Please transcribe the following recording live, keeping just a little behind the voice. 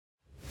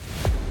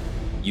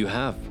You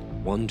have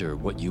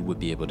wondered what you would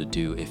be able to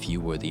do if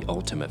you were the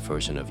ultimate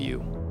version of you,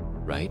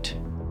 right?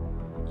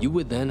 You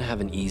would then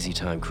have an easy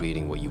time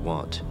creating what you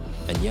want,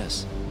 and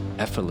yes,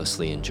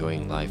 effortlessly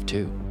enjoying life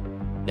too.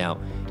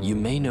 Now, you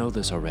may know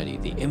this already,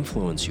 the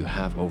influence you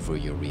have over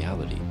your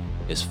reality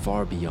is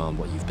far beyond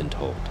what you've been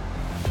told.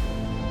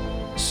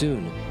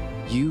 Soon,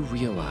 you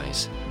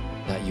realize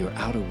that your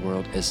outer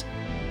world is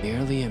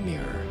merely a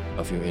mirror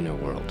of your inner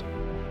world,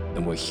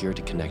 and we're here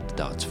to connect the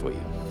dots for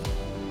you.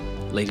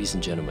 Ladies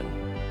and gentlemen,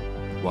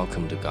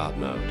 welcome to God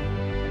Mode.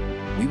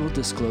 We will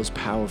disclose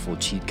powerful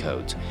cheat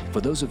codes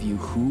for those of you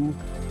who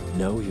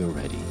know you're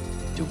ready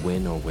to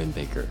win or win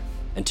bigger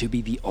and to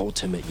be the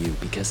ultimate you,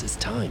 because it's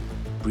time.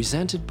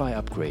 Presented by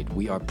Upgrade,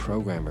 we are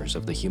programmers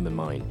of the human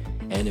mind,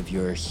 and if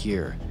you're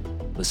here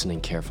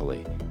listening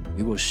carefully,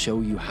 we will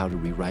show you how to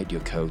rewrite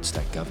your codes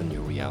that govern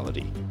your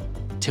reality.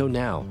 Till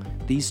now,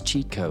 these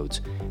cheat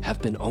codes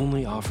have been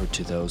only offered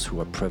to those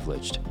who are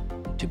privileged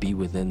to be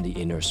within the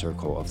inner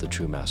circle of the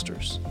true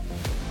masters.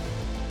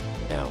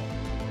 Now,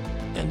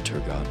 enter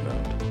God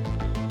Mode.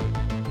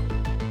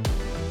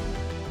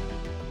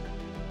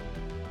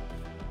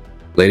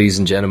 Ladies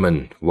and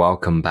gentlemen,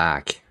 welcome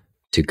back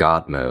to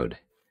God Mode.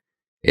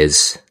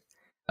 It's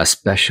a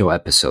special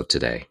episode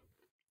today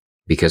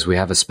because we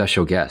have a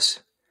special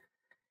guest,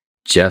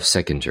 Jeff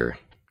Sekinger,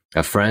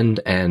 a friend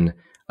and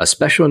a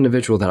special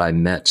individual that I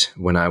met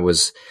when I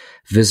was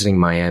visiting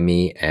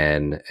Miami,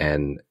 and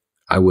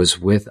I was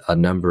with a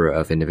number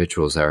of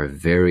individuals that are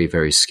very,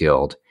 very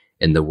skilled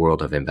in the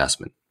world of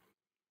investment.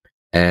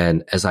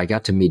 And as I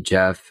got to meet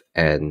Jeff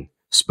and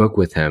spoke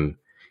with him,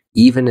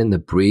 even in the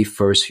brief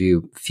first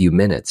few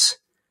minutes,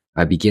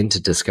 I began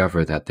to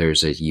discover that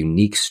there's a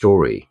unique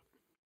story.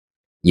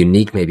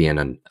 Unique may be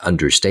an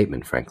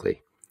understatement,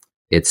 frankly.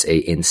 It's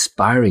an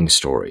inspiring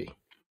story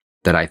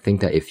that I think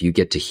that if you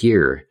get to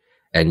hear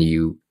and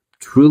you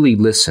truly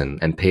listen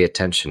and pay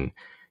attention,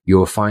 you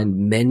will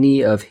find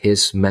many of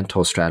his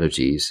mental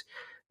strategies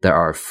that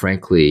are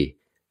frankly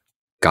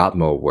God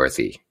mode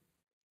worthy.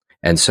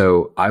 And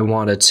so I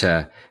wanted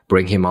to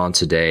bring him on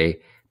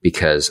today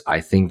because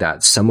I think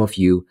that some of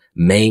you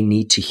may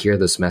need to hear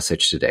this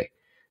message today.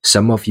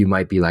 Some of you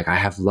might be like, I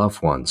have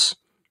loved ones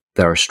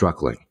that are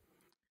struggling.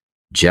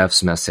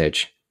 Jeff's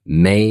message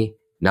may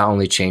not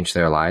only change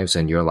their lives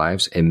and your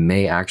lives, it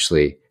may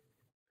actually,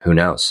 who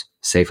knows,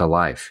 save a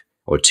life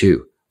or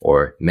two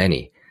or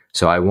many.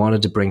 So I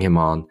wanted to bring him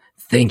on.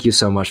 Thank you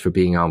so much for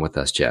being on with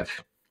us,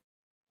 Jeff.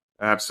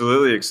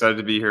 Absolutely. Excited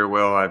to be here,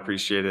 Will. I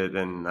appreciate it.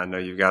 And I know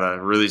you've got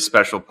a really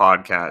special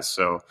podcast,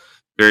 so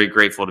very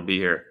grateful to be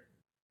here.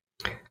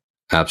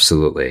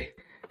 Absolutely.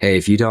 Hey,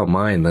 if you don't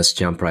mind, let's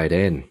jump right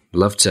in.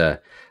 Love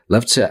to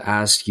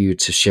ask you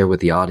to share with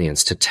the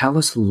audience, to tell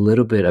us a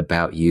little bit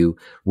about you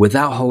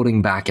without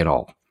holding back at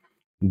all.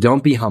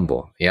 Don't be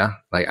humble. Yeah.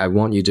 Like, I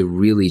want you to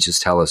really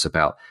just tell us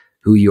about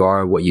who you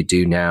are, what you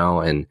do now,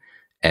 and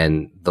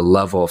the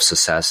level of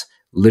success.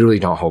 Literally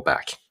don't hold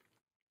back.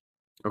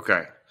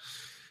 Okay.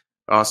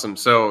 Awesome.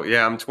 So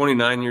yeah, I'm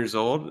 29 years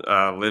old,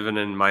 living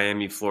in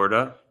Miami,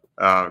 Florida.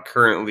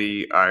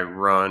 Currently, I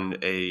run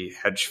a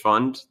hedge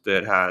fund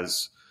that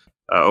has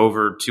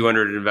over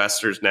 200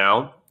 investors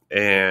now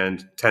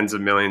and tens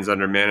of millions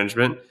under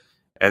management.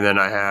 And then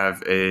I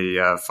have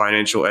a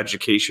financial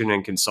education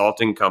and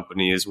consulting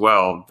company as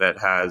well that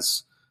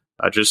has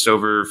just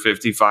over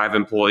 55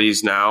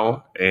 employees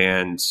now,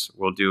 and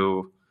we'll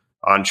do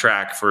on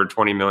track for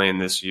 20 million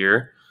this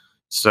year.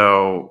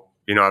 So,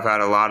 I've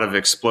had a lot of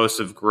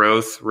explosive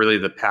growth really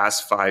the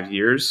past 5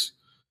 years,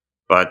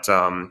 but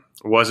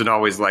wasn't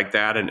always like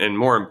that. And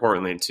more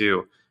importantly,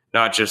 too,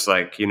 not just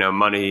like,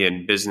 money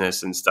and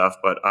business and stuff,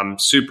 but I'm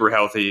super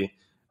healthy.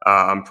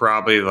 I'm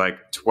probably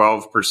like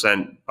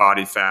 12%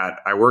 body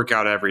fat. I work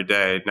out every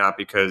day, not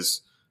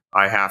because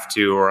I have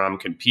to or I'm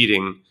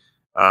competing,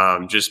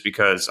 just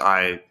because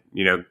I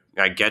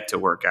get to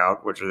work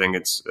out, which I think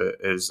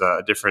is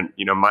a different,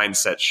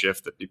 mindset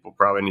shift that people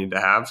probably need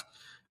to have.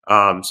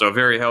 So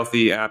very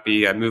healthy,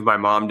 happy. I moved my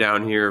mom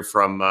down here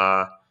from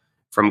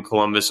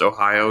Columbus,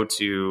 Ohio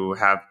to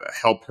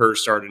help her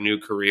start a new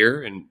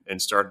career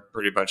and start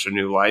pretty much a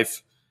new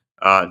life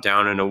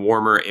down in a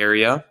warmer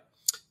area.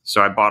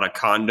 So I bought a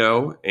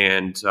condo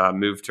and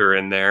moved her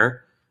in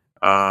there.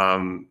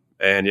 And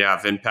yeah,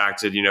 I've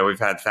impacted, we've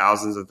had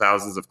thousands and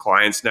thousands of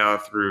clients now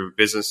through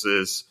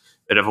businesses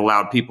that have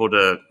allowed people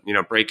to,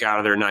 break out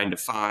of their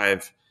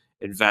 9-to-5,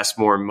 invest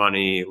more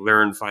money,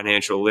 learn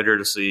financial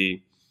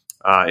literacy,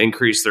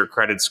 increase their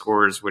credit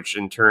scores, which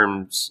in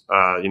terms,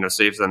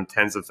 saves them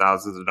tens of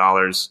thousands of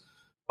dollars.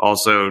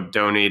 Also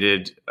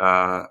donated,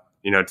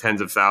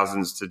 tens of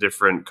thousands to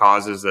different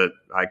causes that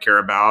I care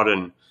about,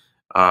 and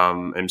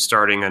am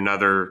starting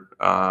another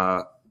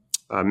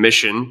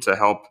mission to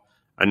help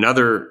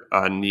another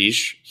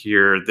niche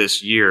here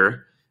this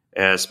year,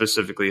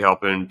 specifically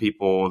helping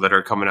people that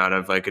are coming out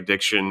of like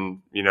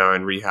addiction,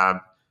 and rehab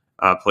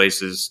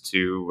places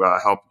to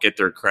help get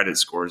their credit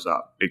scores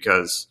up,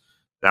 because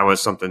that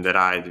was something that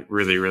I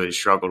really, really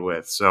struggled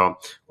with. So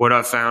what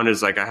I found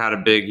is like I had a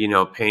big,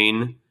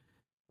 pain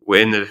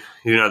in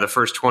the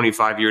first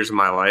 25 years of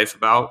my life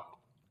about.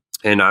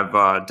 And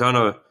I've done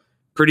a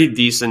pretty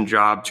decent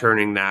job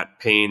turning that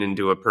pain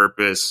into a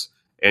purpose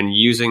and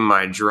using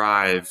my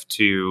drive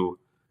to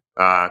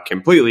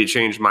completely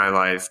change my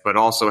life, but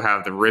also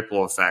have the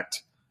ripple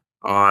effect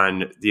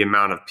on the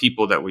amount of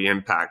people that we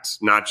impact,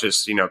 not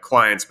just,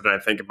 clients, but I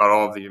think about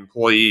all of the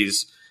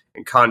employees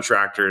and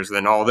contractors,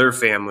 then all their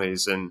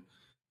families and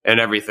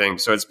everything.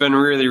 So it's been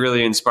really,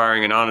 really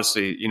inspiring. And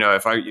honestly,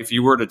 if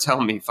you were to tell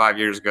me 5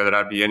 years ago that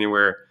I'd be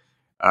anywhere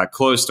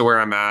close to where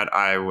I'm at,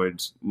 I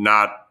would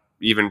not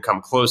even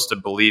come close to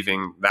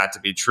believing that to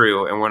be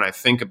true. And when I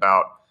think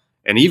about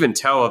and even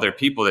tell other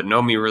people that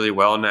know me really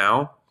well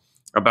now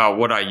about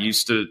what I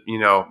used to,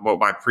 what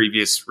my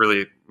previous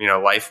really,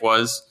 life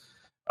was,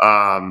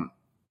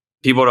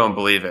 people don't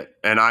believe it.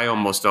 And I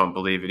almost don't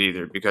believe it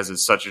either, because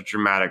it's such a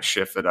dramatic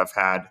shift that I've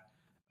had,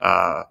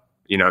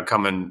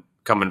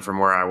 coming from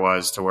where I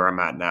was to where I'm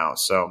at now.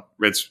 So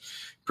it's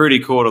pretty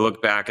cool to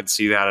look back and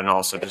see that, and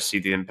also to see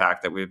the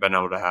impact that we've been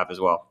able to have as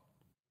well.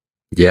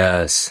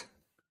 Yes,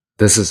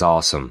 this is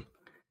awesome.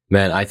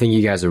 Man, I think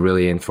you guys are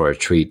really in for a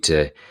treat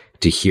to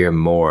hear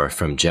more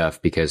from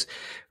Jeff, because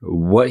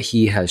what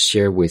he has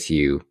shared with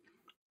you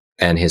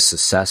and his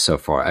success so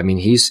far, I mean,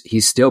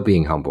 he's still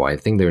being humble. I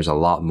think there's a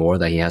lot more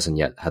that he hasn't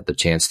yet had the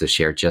chance to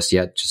share just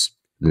yet, just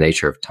the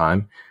nature of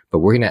time. But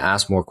we're going to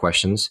ask more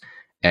questions.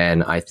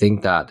 And I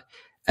think that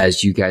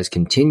as you guys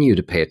continue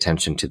to pay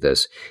attention to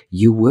this,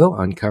 you will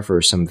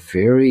uncover some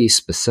very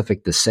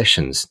specific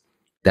decisions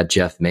that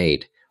Jeff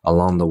made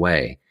along the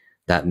way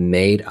that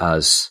made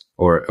us,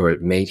 or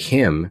it made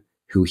him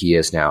who he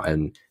is now,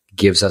 and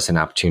gives us an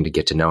opportunity to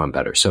get to know him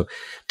better. So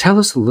tell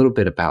us a little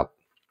bit about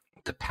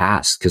the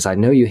past, because I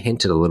know you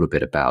hinted a little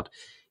bit about,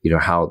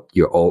 how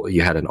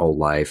you had an old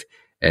life,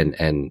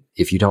 and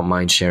if you don't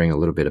mind sharing a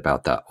little bit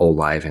about that old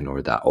life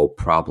or that old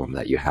problem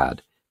that you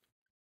had.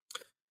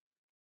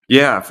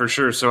 Yeah, for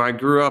sure. So I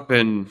grew up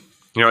I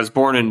was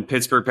born in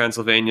Pittsburgh,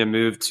 Pennsylvania,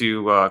 moved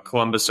to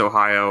Columbus,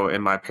 Ohio,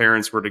 and my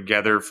parents were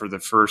together for the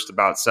first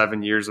about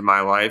 7 years of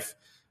my life.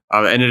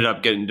 Ended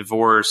up getting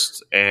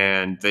divorced,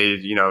 and they,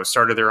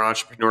 started their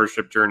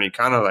entrepreneurship journey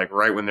kind of like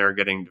right when they were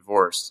getting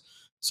divorced.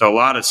 So a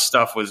lot of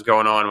stuff was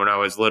going on when I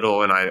was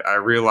little, and I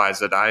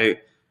realized that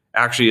I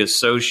actually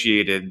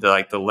associated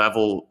the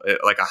level,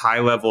 like a high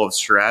level of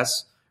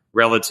stress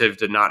relative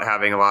to not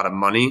having a lot of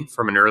money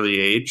from an early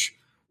age,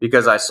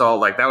 because I saw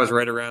that was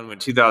right around when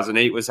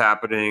 2008 was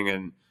happening,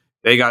 and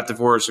they got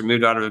divorced and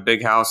moved out of a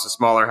big house to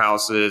smaller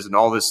houses, and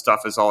all this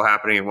stuff is all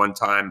happening at one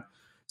time.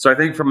 So I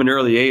think from an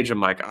early age,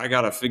 I'm like, I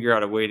got to figure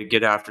out a way to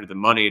get after the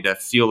money to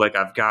feel like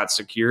I've got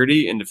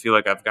security and to feel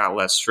like I've got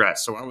less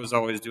stress. So I was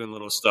always doing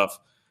little stuff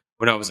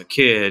when I was a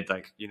kid,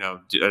 I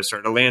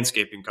started a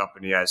landscaping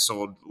company. I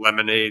sold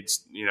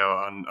lemonades,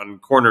 on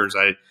corners.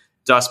 I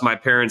dust my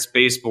parents'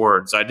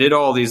 baseboards. I did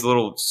all these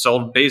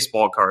sold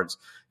baseball cards,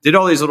 did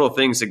all these little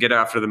things to get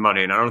after the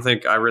money. And I don't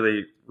think I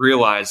really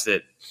realized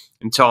it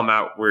until I'm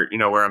at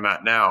where I'm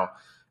at now.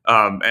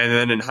 And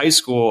then in high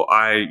school,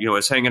 I,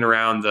 was hanging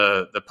around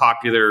the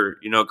popular,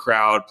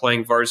 crowd,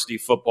 playing varsity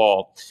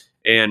football.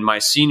 And my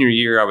senior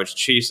year, I was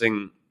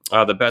chasing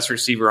the best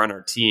receiver on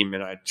our team,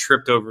 and I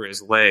tripped over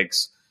his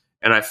legs,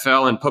 and I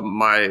fell and put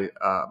my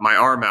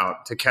arm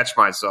out to catch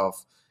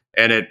myself,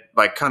 and it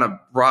kind of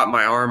brought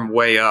my arm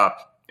way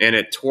up, and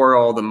it tore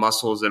all the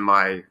muscles in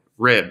my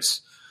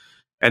ribs.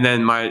 And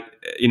then my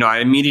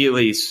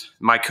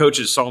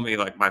coaches saw me,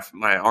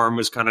 my arm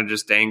was kind of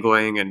just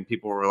dangling, and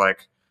people were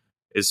like,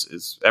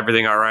 is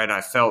everything all right? And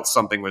I felt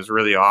something was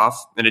really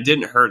off, and it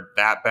didn't hurt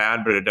that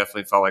bad, but it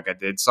definitely felt like I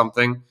did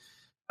something.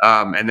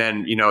 And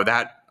then,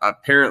 that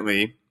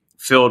apparently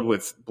filled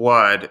with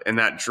blood, and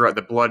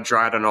the blood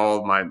dried on all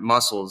of my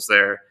muscles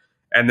there.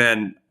 And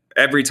then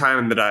every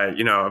time that I,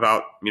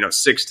 about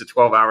 6 to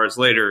 12 hours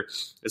later,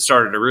 it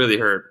started to really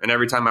hurt. And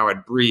every time I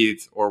would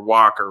breathe or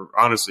walk or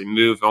honestly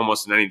move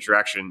almost in any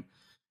direction,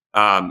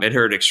 it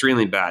hurt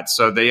extremely bad.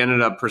 So they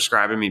ended up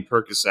prescribing me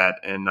Percocet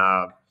in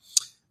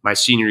my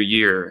senior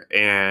year,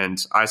 and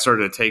I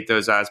started to take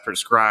those as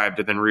prescribed,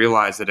 and then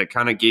realized that it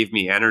kind of gave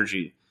me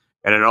energy.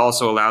 And it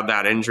also allowed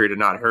that injury to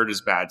not hurt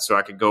as bad, so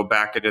I could go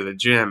back into the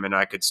gym and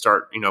I could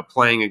start,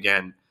 playing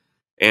again.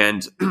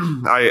 And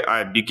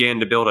I began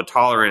to build a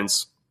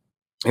tolerance.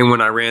 And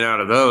when I ran out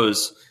of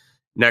those,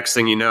 next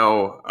thing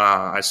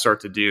I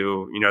start to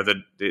do,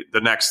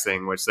 the next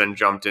thing, which then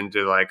jumped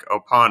into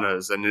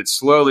Opanas, and it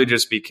slowly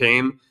just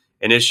became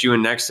an issue.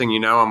 And next thing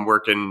I'm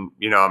working,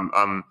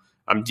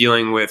 I'm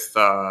dealing with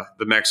the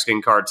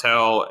Mexican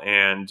cartel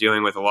and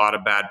dealing with a lot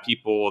of bad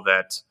people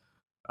that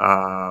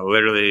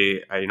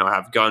literally,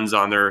 have guns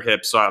on their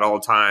hips at all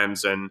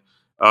times, and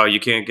you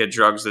can't get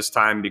drugs this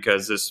time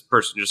because this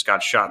person just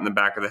got shot in the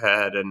back of the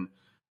head, and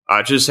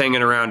just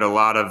hanging around a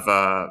lot of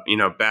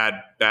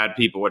bad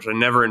people, which I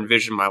never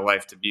envisioned my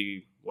life to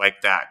be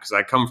like that, because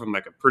I come from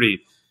a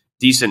pretty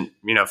decent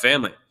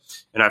family,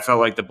 and I felt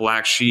like the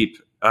black sheep.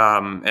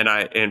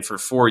 And for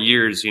 4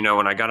 years,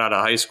 when I got out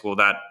of high school,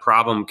 that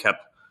problem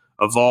kept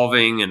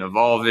evolving and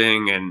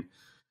evolving, and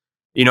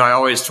I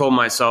always told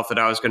myself that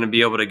I was going to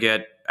be able to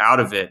get out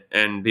of it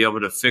and be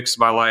able to fix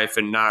my life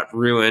and not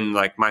ruin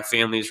like my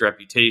family's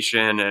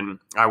reputation. And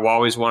I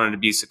always wanted to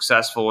be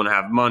successful and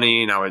have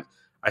money. And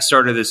I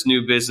started this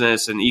new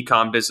business, an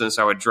e-com business.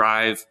 I would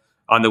drive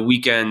on the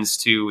weekends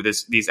to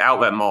these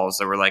outlet malls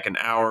that were like an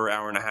hour,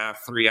 hour and a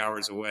half, 3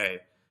 hours away.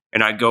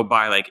 And I'd go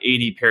buy like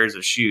 80 pairs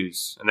of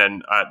shoes and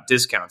then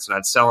discounts, and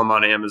I'd sell them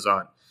on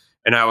Amazon.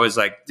 And I was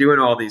like doing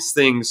all these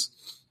things.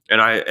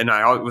 And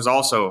I was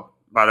also,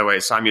 by the way,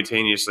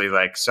 simultaneously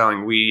like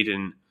selling weed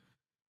and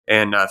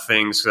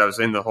things. Because I was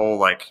in the whole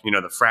like,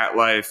 the frat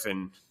life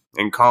and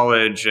in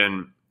college,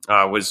 and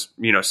was,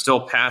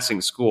 still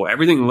passing school.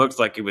 Everything looked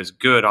like it was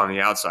good on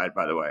the outside,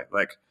 by the way.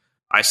 Like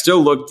I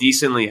still looked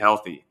decently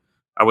healthy.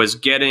 I was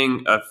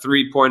getting a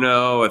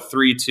 3.0, a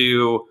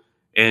 3.2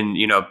 in,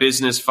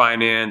 business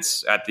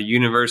finance at the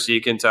University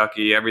of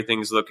Kentucky.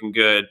 Everything's looking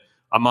good.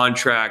 I'm on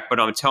track, but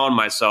I'm telling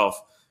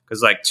myself,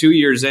 because like 2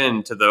 years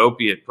into the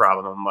opiate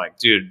problem, I'm like,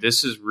 dude,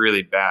 this is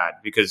really bad,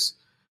 because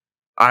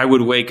I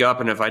would wake up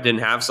and if I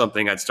didn't have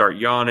something, I'd start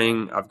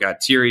yawning. I've got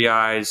teary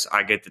eyes.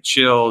 I get the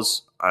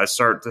chills. I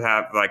start to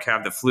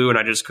have the flu, and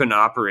I just couldn't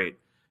operate.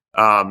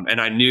 And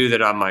I knew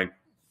that I'm like,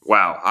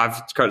 wow,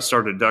 I've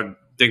started to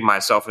dig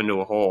myself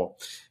into a hole.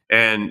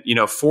 And,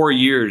 4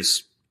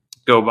 years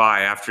go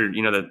by after,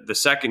 the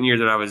second year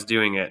that I was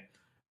doing it.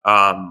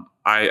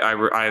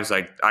 I was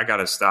like, I got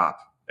to stop.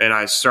 And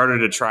I started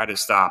to try to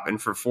stop.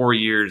 And for 4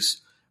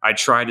 years, I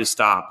tried to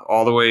stop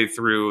all the way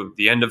through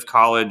the end of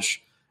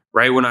college.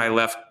 Right when I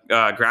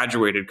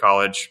graduated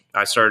college,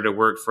 I started to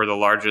work for the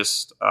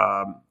largest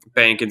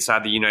bank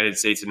inside the United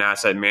States in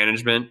asset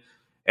management.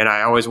 And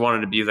I always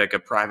wanted to be like a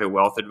private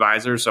wealth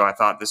advisor. So I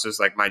thought this was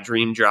like my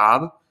dream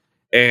job.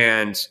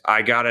 And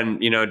I got in,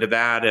 to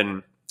that.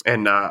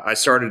 And I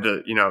started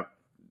to,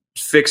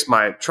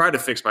 try to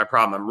fix my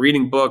problem. I'm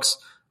reading books.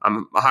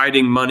 I'm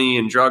hiding money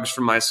and drugs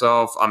from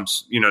myself. I'm,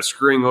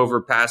 screwing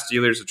over past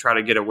dealers to try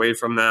to get away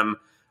from them.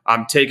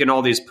 I'm taking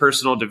all these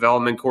personal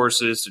development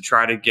courses to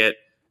try to get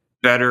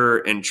better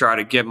and try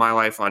to get my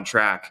life on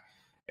track.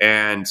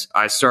 And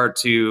I start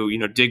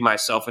to, dig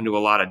myself into a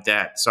lot of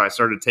debt. So I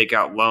started to take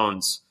out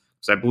loans,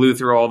 because I blew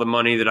through all the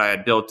money that I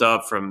had built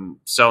up from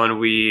selling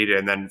weed,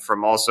 and then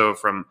from all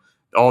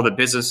the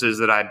businesses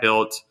that I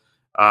built,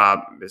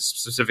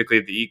 specifically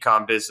the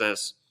e-com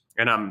business.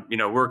 And I'm,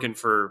 working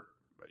for,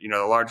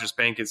 the largest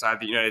bank inside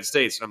the United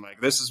States. And I'm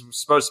like, this is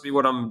supposed to be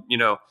what I'm,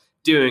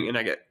 doing. And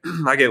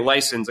I get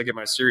licensed. I get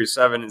my Series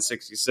 7 and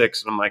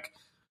 66. And I'm like,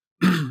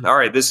 all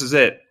right, this is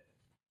it.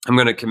 I'm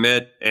going to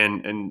commit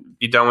and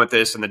be done with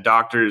this. And the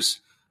doctors,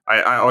 by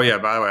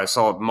the way, I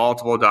saw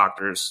multiple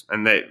doctors,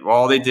 and I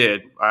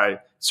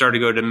started to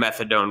go to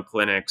methadone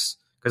clinics,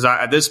 because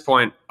at this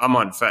point I'm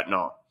on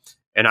fentanyl,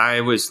 and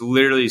I was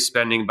literally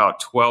spending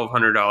about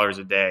 $1,200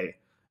 a day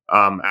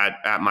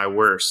at my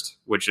worst,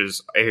 which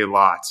is a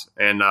lot.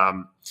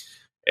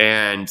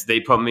 And they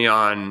put me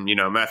on,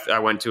 I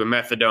went to a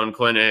methadone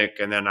clinic,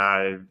 and then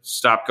I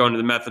stopped going to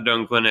the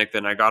methadone clinic.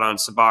 Then I got on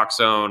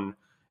Suboxone.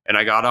 And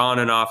I got on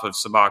and off of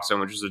Suboxone,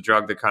 which is a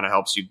drug that kind of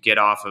helps you get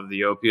off of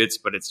the opiates,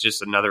 but it's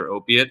just another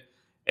opiate.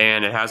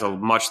 And it has a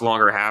much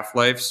longer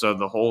half-life. So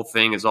the whole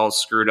thing is all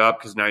screwed up,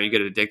 because now you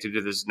get addicted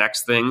to this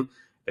next thing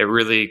that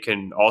really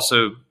can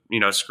also,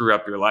 screw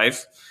up your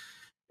life.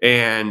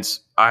 And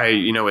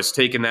I, was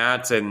taking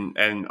that and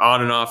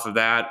on and off of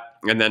that.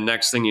 And then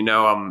next thing you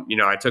know,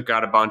 I took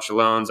out a bunch of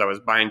loans. I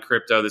was buying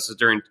crypto. This is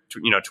during,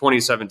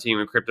 2017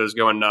 when crypto was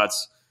going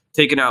nuts.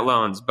 Taking out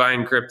loans,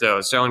 buying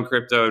crypto, selling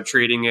crypto,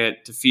 trading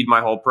it to feed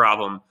my whole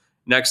problem.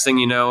 Next thing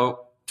you know,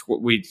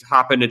 we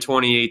hop into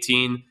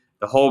 2018.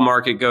 The whole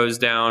market goes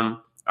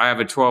down. I have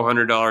a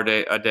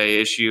 $1,200 a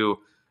day issue.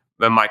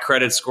 Then my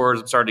credit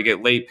scores, I'm starting to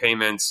get late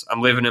payments.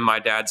 I'm living in my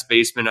dad's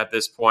basement at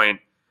this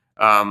point.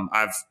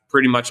 I've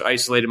pretty much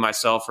isolated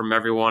myself from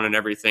everyone and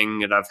everything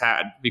that I've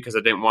had, because I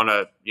didn't want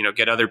to,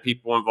 get other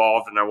people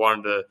involved, and I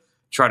wanted to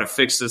try to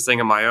fix this thing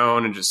on my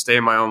own and just stay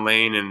in my own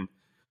lane and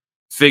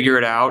figure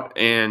it out.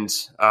 And,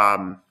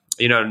 I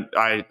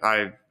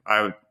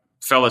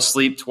fell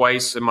asleep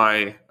twice in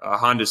my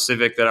Honda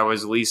Civic that I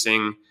was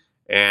leasing,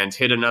 and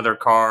hit another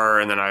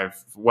car. And then I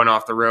went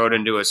off the road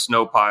into a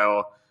snow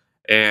pile.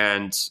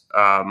 And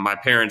my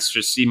parents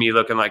just see me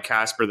looking like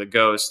Casper the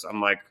Ghost. I'm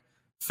like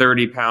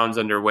 30 pounds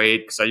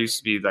underweight, because I used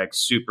to be like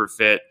super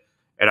fit.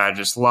 And I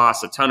just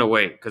lost a ton of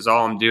weight, because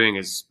all I'm doing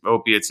is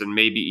opiates and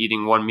maybe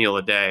eating one meal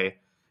a day.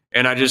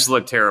 And I just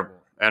look terrible.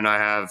 And I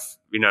have,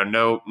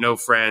 no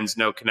friends,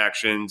 no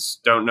connections,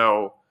 don't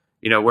know,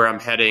 where I'm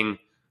heading,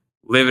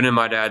 living in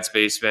my dad's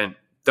basement,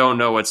 don't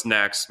know what's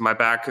next. My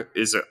back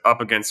is up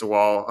against the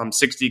wall. I'm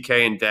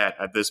 $60K in debt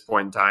at this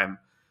point in time.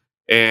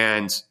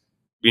 And,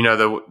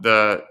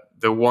 the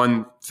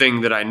one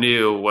thing that I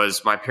knew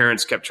was my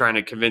parents kept trying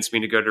to convince me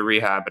to go to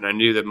rehab. And I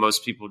knew that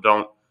most people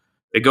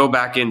they go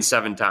back in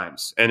 7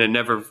 times, and it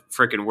never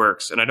freaking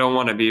works. And I don't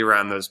want to be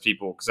around those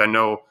people, because I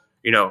know,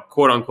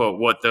 quote unquote,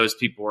 what those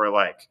people are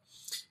like.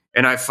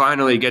 And I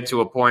finally get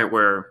to a point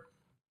where,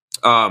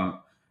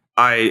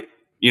 my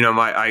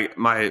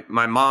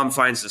mom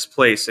finds this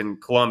place in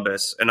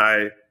Columbus, and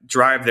I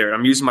drive there.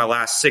 I'm using my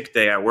last sick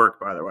day at work,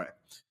 by the way.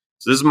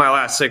 So this is my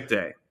last sick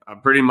day.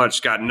 I've pretty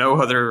much got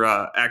no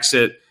other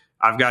exit.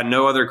 I've got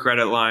no other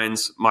credit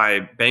lines. My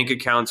bank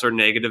accounts are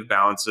negative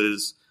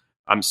balances.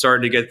 I'm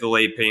starting to get the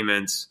late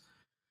payments.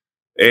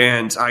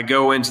 And I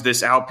go into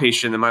this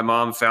outpatient that my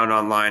mom found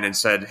online and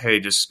said, hey,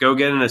 just go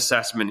get an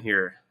assessment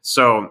here.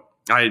 So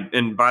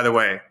and by the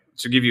way,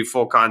 to give you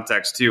full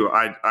context too,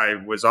 I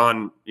was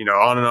on and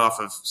off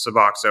of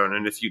Suboxone.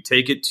 And if you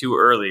take it too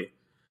early,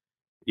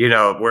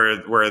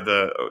 where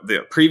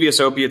the previous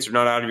opiates are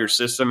not out of your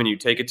system and you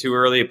take it too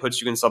early, it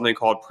puts you in something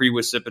called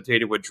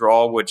precipitated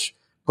withdrawal, which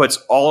puts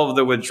all of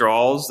the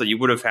withdrawals that you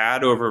would have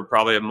had over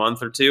probably a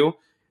month or two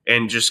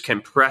and just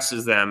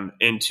compresses them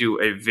into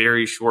a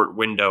very short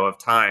window of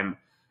time,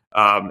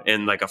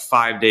 in like a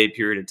 5-day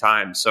period of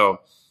time. So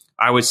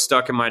I was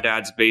stuck in my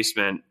dad's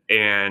basement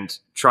and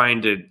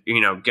trying to,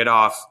 get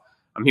off.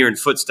 I'm hearing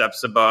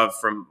footsteps above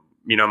from,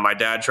 my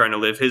dad trying to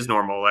live his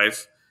normal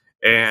life.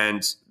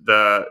 And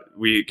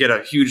we get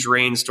a huge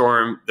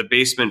rainstorm. The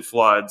basement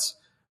floods.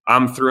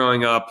 I'm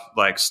throwing up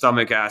like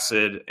stomach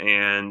acid,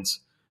 and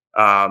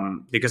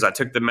because I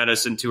took the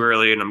medicine too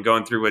early, and I'm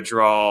going through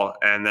withdrawal.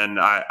 And then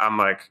I'm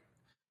like,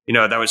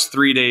 that was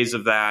 3 days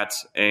of that,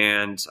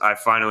 and I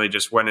finally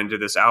just went into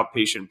this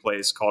outpatient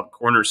place called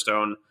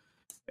Cornerstone,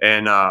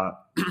 and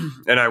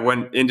and I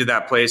went into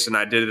that place and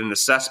I did an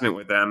assessment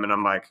with them, and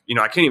I'm like,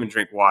 I can't even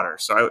drink water,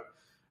 so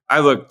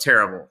I look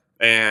terrible.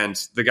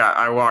 And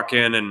I walk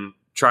in and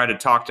try to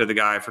talk to the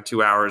guy for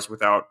 2 hours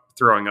without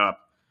throwing up.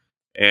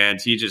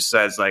 And he just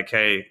says like,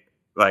 hey,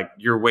 like,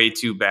 you're way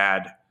too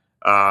bad.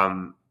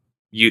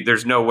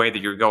 There's no way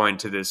that you're going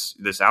to this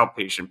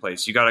outpatient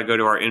place. You got to go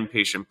to our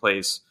inpatient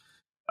place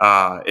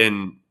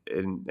in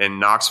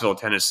Knoxville,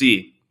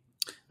 Tennessee.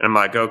 And I'm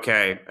like,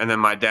 okay. And then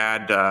my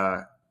dad,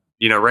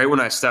 right when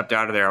I stepped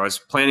out of there, I was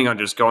planning on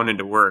just going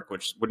into work,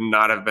 which would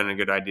not have been a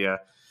good idea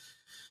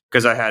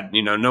because I had,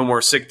 no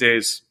more sick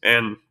days.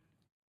 And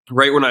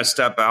right when I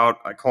step out,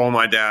 I call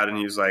my dad and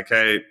he's like,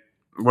 hey,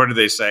 what did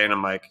they say? And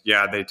I'm like,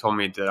 yeah, they told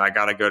me that I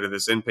got to go to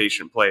this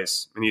inpatient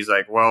place. And he's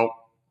like, well,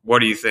 what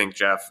do you think,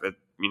 Jeff?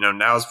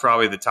 Now's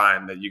probably the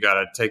time that you got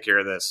to take care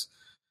of this.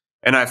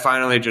 And I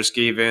finally just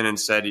gave in and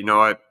said, you know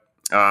what,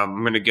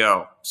 I'm going to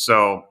go.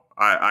 So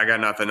I got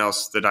nothing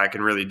else that I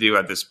can really do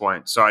at this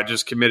point. So I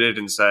just committed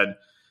and said,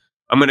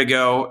 I'm going to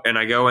go. And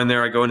I go in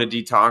there, I go into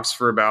detox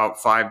for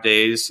about 5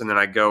 days. And then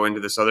I go into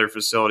this other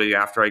facility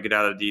after I get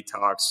out of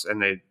detox,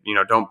 and they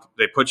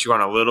put you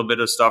on a little bit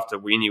of stuff to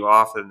wean you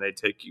off, and they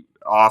take you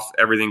off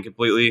everything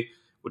completely,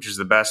 which is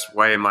the best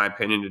way, in my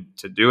opinion,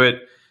 to do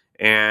it.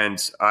 And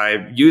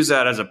I use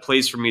that as a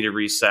place for me to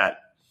reset.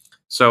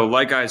 So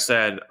like I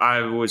said,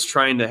 I was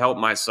trying to help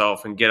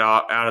myself and get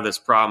out of this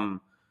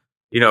problem,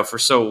 for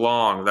so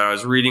long, that I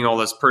was reading all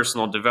this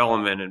personal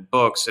development and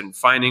books and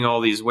finding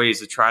all these ways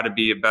to try to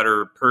be a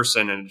better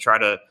person and try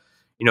to,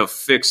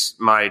 fix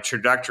my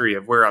trajectory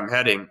of where I'm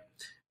heading.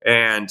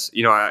 And,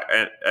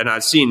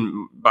 I've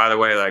seen, by the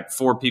way, like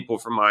 4 people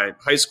from my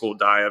high school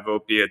die of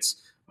opiates.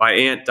 My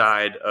aunt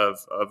died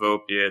of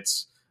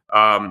opiates.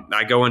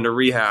 I go into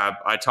rehab.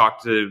 I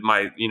talked to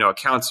my, a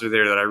counselor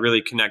there that I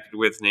really connected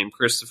with named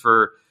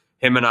Christopher.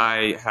 Him and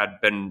I had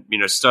been,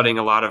 studying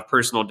a lot of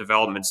personal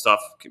development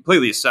stuff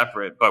completely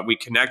separate, but we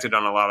connected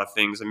on a lot of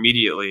things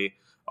immediately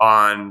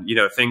on,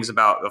 things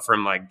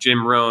from like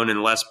Jim Rohn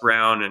and Les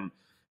Brown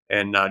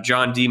and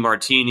John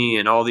DeMartini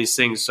and all these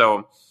things.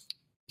 So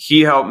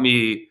he helped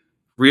me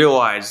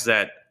realize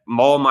that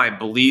all my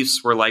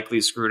beliefs were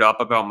likely screwed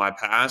up about my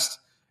past.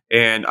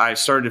 And I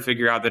started to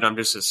figure out that I'm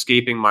just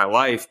escaping my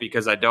life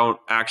because I don't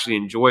actually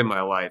enjoy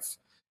my life.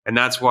 And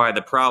that's why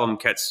the problem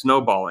kept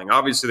snowballing.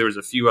 Obviously, there was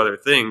a few other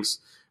things.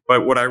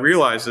 But what I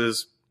realized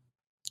is,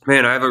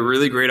 man, I have a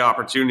really great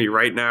opportunity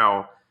right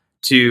now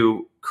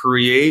to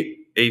create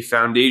a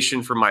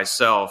foundation for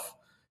myself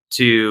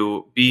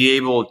to be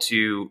able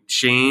to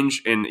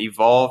change and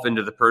evolve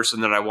into the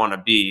person that I want to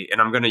be.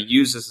 And I'm going to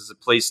use this as a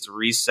place to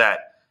reset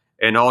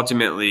and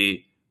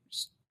ultimately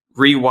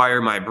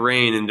rewire my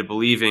brain into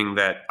believing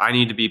that I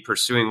need to be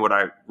pursuing what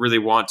I really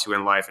want to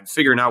in life and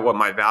figuring out what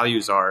my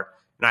values are.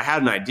 And I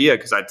had an idea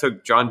because I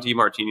took John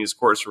DeMartini's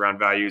course around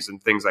values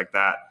and things like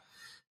that.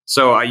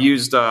 So I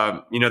used,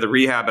 the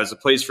rehab as a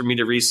place for me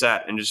to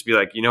reset and just be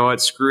like, you know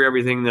what, screw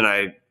everything that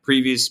I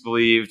previously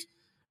believed.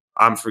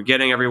 I'm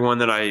forgetting everyone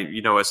that I,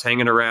 was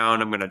hanging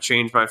around. I'm going to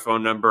change my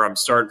phone number. I'm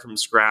starting from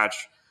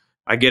scratch.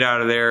 I get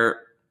out of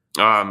there,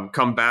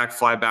 come back,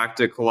 fly back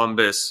to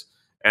Columbus.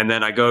 And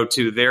then I go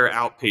to their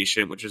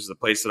outpatient, which is the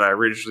place that I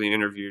originally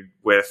interviewed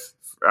with.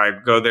 I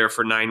go there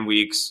for 9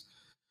 weeks.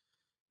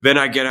 Then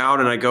I get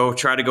out and I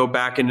try to go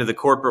back into the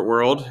corporate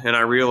world. And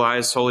I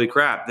realize, holy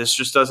crap, this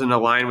just doesn't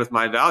align with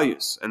my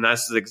values. And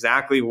that's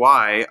exactly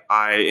why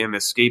I am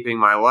escaping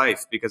my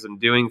life, because I'm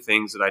doing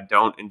things that I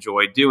don't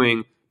enjoy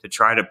doing to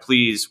try to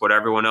please what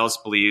everyone else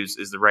believes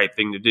is the right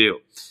thing to do.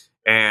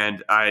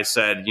 And I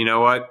said, you know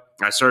what?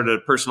 I started to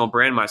personal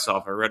brand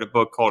myself. I read a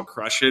book called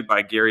Crush It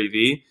by Gary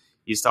Vee.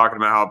 He's talking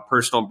about how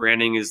personal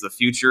branding is the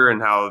future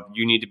and how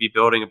you need to be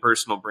building a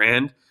personal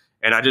brand.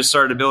 And I just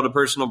started to build a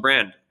personal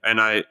brand. And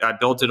I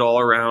built it all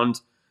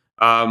around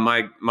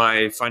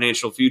my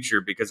financial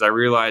future, because I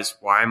realized,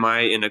 why am I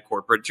in a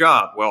corporate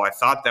job? Well, I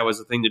thought that was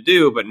the thing to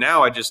do, but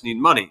now I just need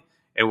money.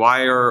 And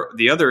why are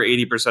the other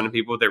 80% of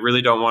people that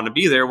really don't want to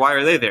be there, why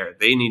are they there?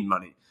 They need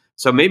money.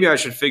 So maybe I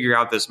should figure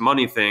out this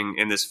money thing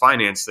and this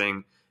finance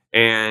thing.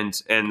 And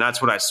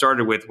that's what I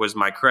started with, was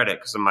my credit.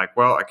 Because I'm like,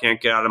 well, I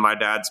can't get out of my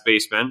dad's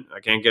basement.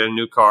 I can't get a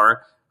new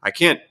car. I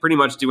can't pretty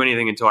much do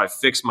anything until I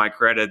fix my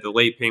credit, the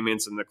late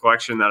payments and the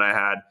collection that I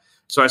had.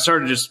 So I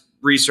started just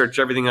research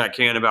everything I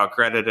can about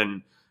credit,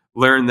 and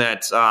learn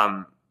that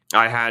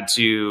I had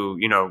to,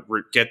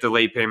 get the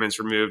late payments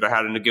removed. I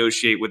had to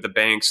negotiate with the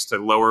banks to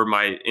lower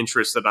my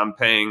interest that I'm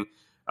paying.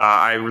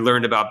 I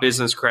learned about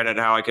business credit,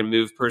 how I can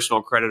move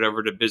personal credit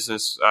over to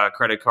business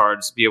credit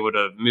cards, be able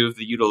to move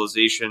the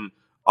utilization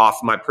off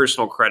my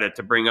personal credit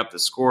to bring up the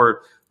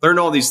score. Learned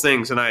all these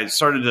things, and I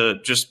started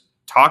to just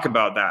talk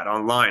about that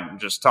online, and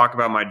just talk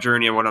about my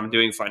journey and what I'm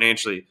doing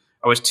financially.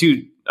 I was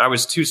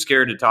too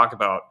scared to talk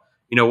about,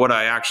 what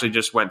I actually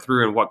just went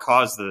through and what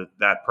caused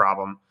that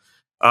problem.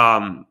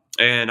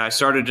 And I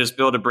started to just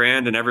build a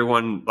brand, and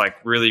everyone like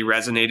really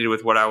resonated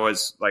with what I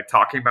was like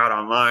talking about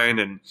online.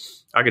 And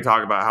I could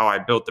talk about how I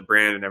built the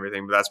brand and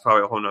everything, but that's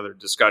probably a whole nother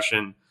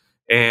discussion.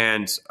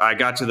 And I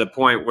got to the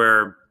point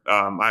where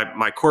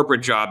my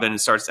corporate job then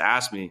starts to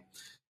ask me,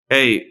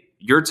 hey,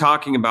 you're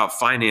talking about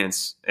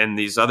finance and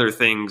these other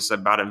things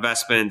about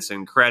investments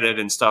and credit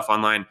and stuff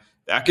online.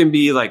 That can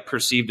be like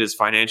perceived as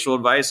financial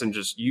advice, and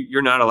just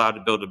you're not allowed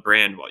to build a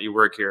brand while you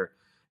work here.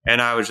 And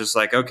I was just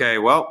like, okay,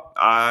 well,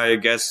 I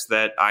guess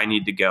that I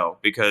need to go,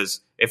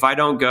 because if I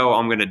don't go,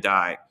 I'm going to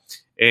die.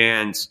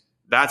 And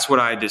that's what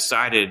I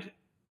decided,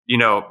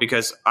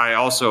 because I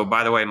also,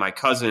 by the way, my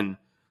cousin,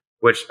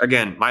 which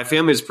again, my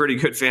family is a pretty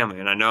good family.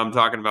 And I know I'm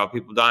talking about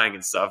people dying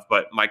and stuff,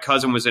 but my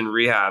cousin was in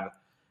rehab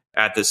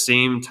at the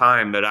same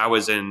time that I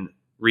was in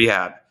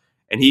rehab.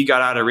 And he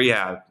got out of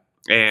rehab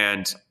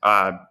and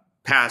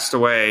passed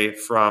away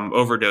from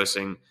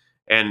overdosing.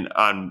 And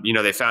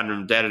they found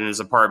him dead in his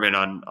apartment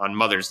on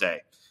Mother's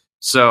Day.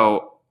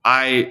 So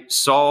I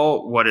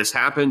saw what has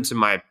happened to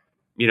my,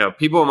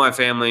 people in my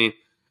family,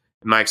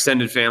 my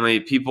extended family,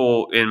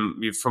 people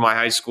from my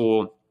high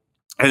school.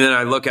 And then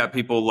I look at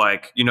people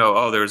like,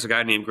 there was a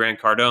guy named Grant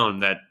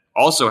Cardone that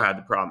also had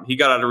the problem. He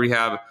got out of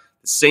rehab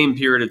the same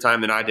period of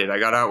time that I did. I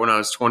got out when I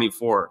was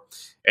 24.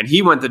 And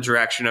he went the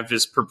direction of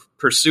just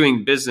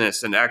pursuing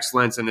business and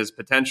excellence and his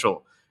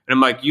potential. And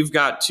I'm like, you've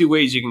got two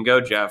ways you can go,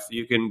 Jeff.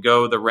 You can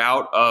go the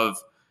route of,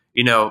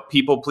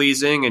 people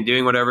pleasing and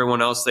doing what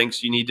everyone else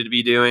thinks you need to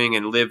be doing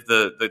and live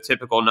the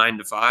typical 9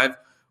 to 5,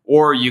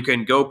 or you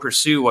can go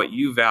pursue what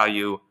you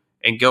value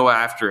and go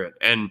after it.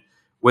 And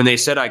when they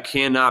said I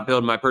cannot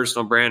build my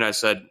personal brand, I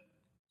said,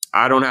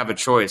 I don't have a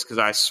choice, because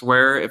I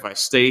swear if I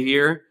stay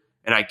here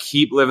and I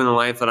keep living the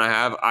life that I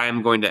have, I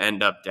am going to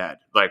end up dead.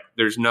 Like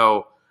there's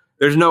no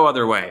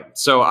other way.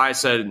 So I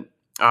said,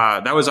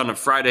 that was on a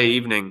Friday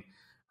evening.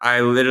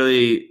 I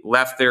literally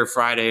left there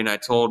Friday, and I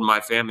told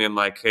my family, I'm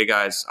like, hey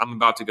guys, I'm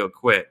about to go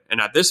quit.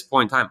 And at this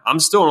point in time, I'm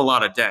still in a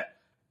lot of debt,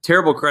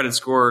 terrible credit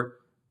score.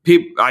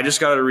 I just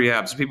got out of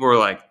rehab. So people were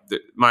like,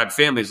 my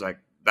family's like,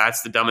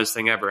 that's the dumbest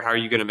thing ever. How are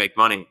you going to make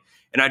money?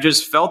 And I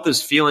just felt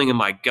this feeling in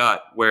my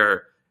gut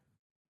where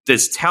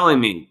this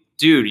telling me,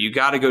 dude, you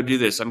got to go do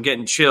this. I'm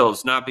getting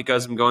chills, not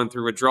because I'm going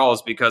through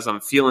withdrawals, because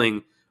I'm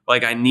feeling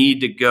like I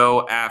need to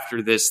go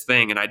after this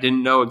thing. And I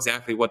didn't know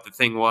exactly what the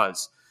thing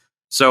was.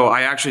 So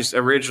I actually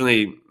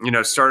originally,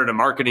 started a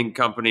marketing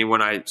company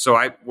by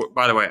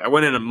the way, I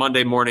went in a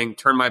Monday morning,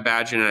 turned my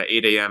badge in at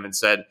 8 a.m. and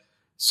said,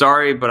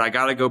 sorry, but I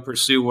got to go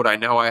pursue what I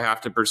know I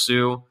have to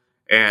pursue.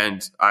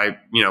 And I,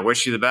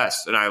 wish you the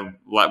best. And I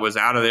was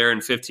out of there in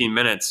 15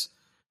 minutes.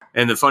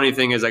 And the funny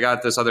thing is I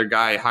got this other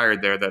guy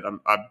hired there that I'm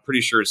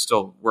pretty sure is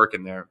still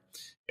working there.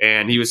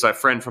 And he was a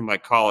friend from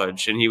like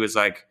college. And he was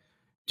like,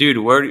 dude,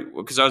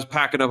 because I was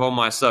packing up all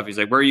my stuff. He's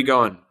like, where are you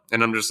going?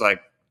 And I'm just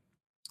like,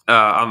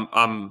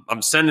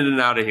 I'm sending it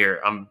out of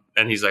here.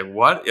 And he's like,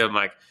 what? I'm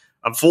like,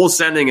 I'm full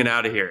sending it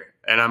out of here,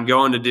 and I'm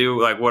going to do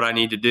like what I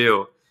need to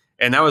do.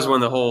 And that was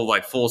when the whole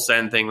like full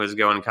send thing was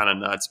going kind of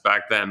nuts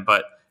back then.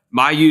 But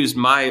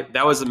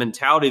that was the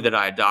mentality that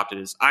I adopted,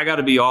 is I got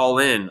to be all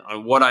in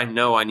on what I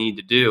know I need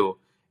to do.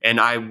 And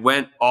I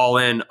went all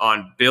in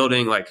on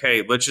building like,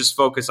 hey, let's just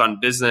focus on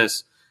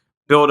business,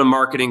 build a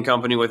marketing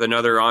company with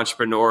another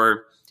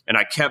entrepreneur. And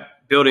I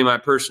kept building my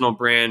personal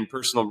brand.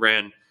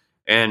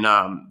 And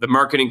the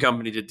marketing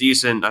company did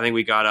decent. I think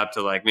we got up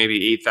to like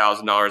maybe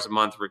 $8,000 a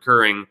month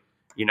recurring,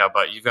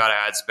 but you've got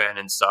ad spend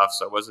and stuff.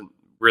 So it wasn't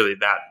really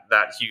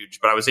that huge.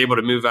 But I was able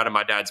to move out of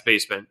my dad's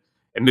basement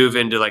and move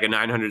into like a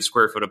 900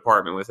 square foot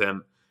apartment with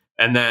him.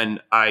 And then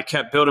I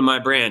kept building my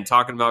brand,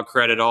 talking about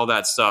credit, all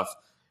that stuff.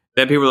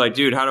 Then people were like,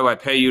 dude, how do I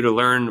pay you to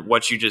learn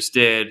what you just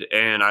did?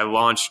 And I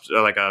launched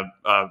like a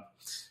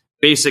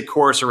basic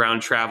course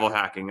around travel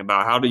hacking,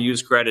 about how to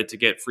use credit to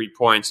get free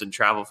points and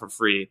travel for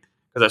free.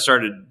 Because I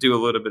started to do a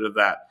little bit of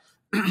that.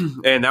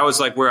 And that was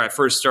like where I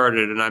first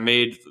started. And I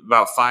made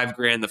about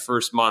 $5,000 the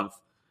first month.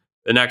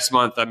 The next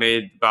month I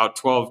made about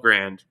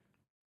 $12,000.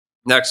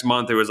 Next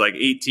month it was like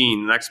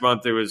 18. Next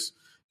month it was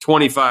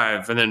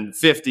 25, and then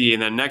 50,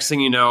 and then next thing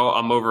you know,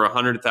 I'm over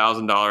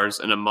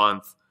 $100,000 in a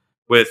month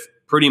with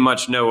pretty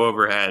much no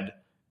overhead,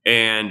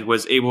 and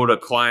was able to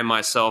climb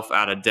myself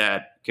out of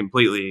debt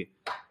completely.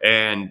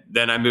 And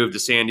then I moved to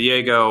San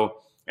Diego,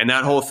 and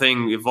that whole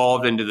thing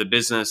evolved into the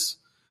business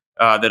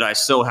that I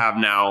still have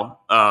now,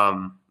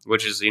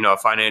 which is a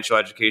financial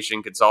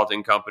education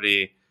consulting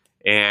company.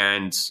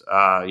 And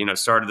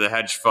started the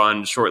hedge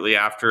fund shortly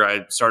after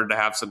I started to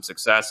have some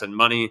success and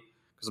money,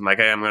 because I'm like,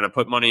 hey, I'm going to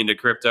put money into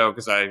crypto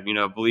because I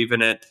believe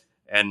in it,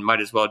 and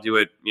might as well do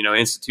it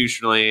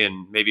institutionally,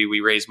 and maybe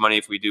we raise money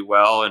if we do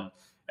well. And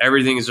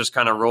everything is just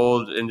kind of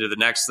rolled into the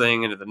next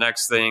thing, and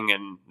next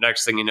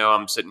thing you know,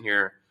 I'm sitting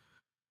here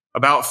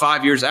about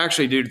 5 years.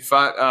 Actually, dude,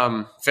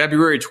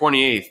 February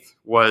 28th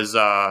was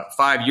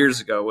 5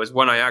 years ago was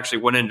when I actually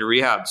went into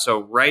rehab.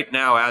 So right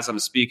now, as I'm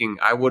speaking,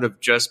 I would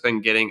have just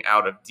been getting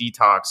out of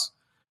detox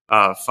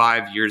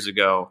 5 years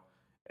ago.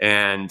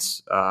 And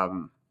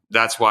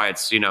that's why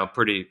it's,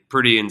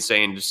 pretty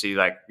insane to see,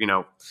 like,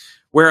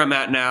 where I'm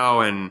at now.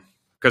 And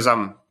because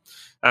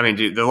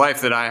dude, the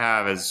life that I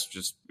have is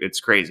just, it's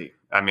crazy.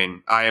 I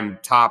mean, I am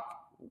top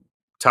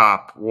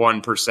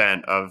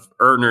 1% of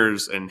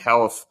earners and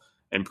health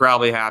and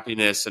probably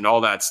happiness and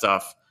all that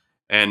stuff.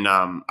 And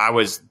I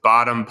was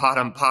bottom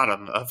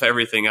of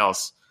everything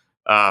else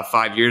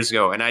 5 years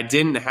ago. And I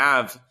didn't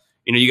have,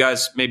 you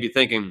guys may be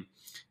thinking,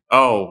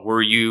 oh,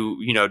 were you,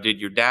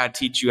 did your dad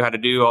teach you how to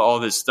do all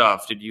this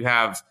stuff? Did you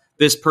have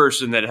this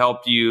person that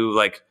helped you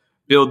like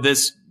build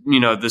this,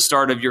 the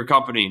start of your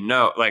company?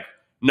 No, like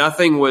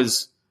nothing.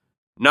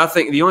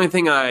 The only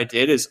thing I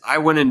did is I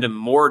went into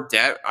more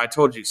debt. I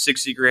told you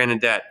 60 grand in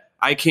debt.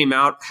 I came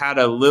out, had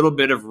a little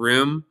bit of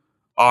room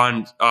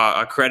on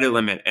a credit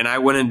limit, and I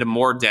went into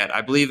more debt.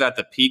 I believe at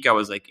the peak I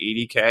was like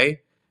 80K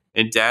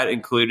in debt,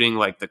 including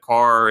like the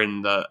car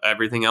and the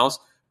everything else.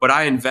 But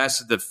I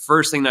invested. The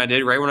first thing that I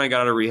did right when I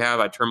got out of rehab,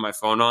 I turned my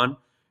phone on.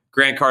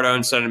 Grant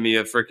Cardone sending me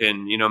a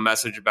freaking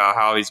message about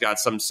how he's got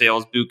some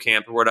sales boot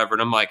camp or whatever,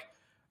 and I'm like,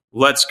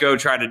 let's go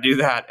try to do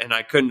that. And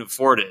I couldn't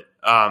afford it.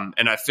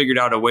 And I figured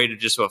out a way to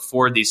just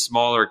afford these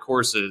smaller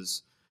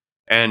courses,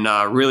 and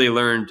really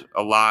learned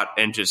a lot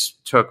and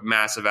just took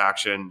massive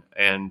action.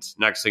 And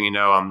next thing you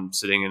know, I'm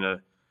sitting in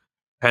a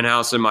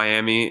penthouse in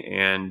Miami,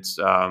 and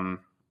I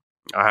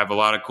have a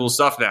lot of cool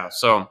stuff now.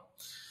 So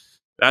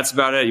that's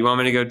about it. You want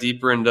me to go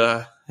deeper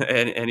into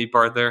any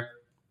part there?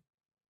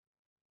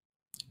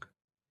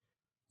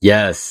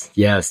 Yes,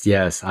 yes,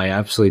 yes. I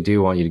absolutely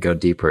do want you to go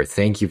deeper.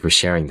 Thank you for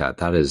sharing that.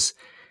 That is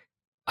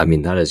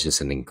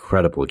just an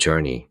incredible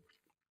journey.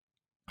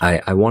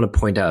 I want to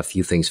point out a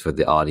few things for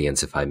the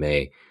audience, if I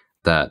may,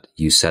 that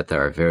you said that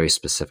are very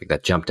specific,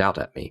 that jumped out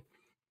at me.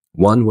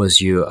 One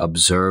was you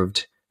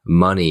observed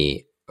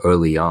money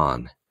early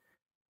on,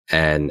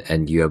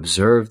 and you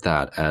observed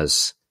that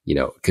as,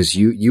 because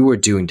you were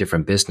doing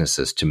different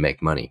businesses to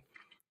make money.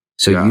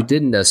 So you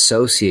didn't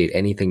associate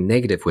anything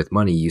negative with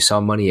money. You saw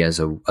money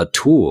as a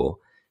tool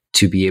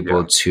to be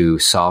able to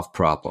solve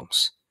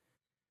problems.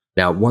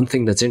 Now, one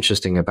thing that's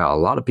interesting about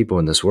a lot of people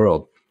in this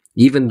world,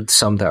 even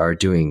some that are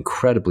doing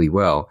incredibly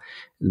well,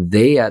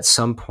 they at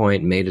some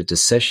point made a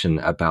decision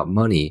about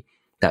money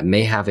that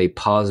may have a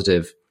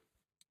positive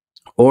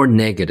or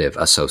negative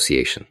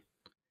association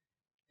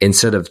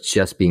instead of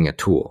just being a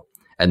tool.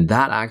 And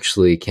that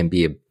actually can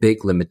be a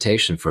big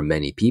limitation for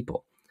many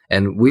people.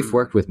 And we've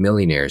worked with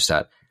millionaires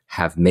that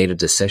have made a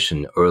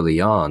decision early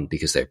on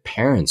because their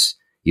parents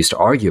used to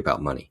argue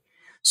about money.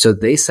 So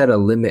they set a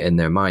limit in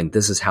their mind.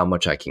 This is how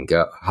much I can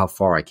go, how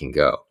far I can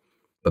go.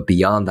 But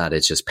beyond that,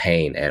 it's just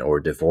pain or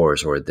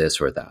divorce or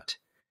this or that.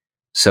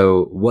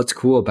 So what's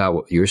cool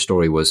about your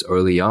story was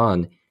early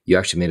on, you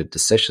actually made a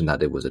decision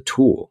that it was a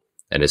tool,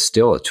 and it's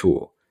still a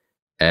tool.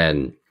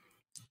 And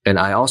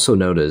I also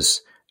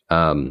notice,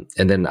 and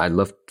then I'd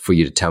love for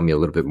you to tell me a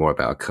little bit more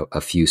about a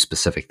few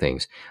specific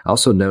things. I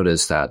also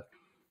noticed that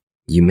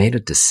you made a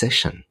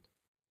decision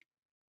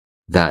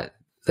that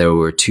there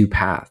were two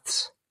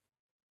paths.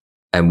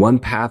 And one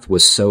path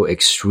was so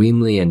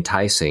extremely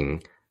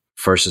enticing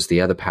versus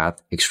the other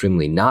path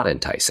extremely not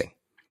enticing.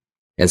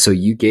 And so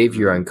you gave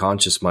your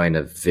unconscious mind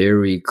a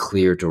very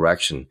clear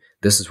direction.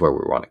 This is where we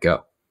want to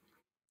go.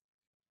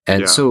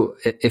 And so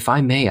if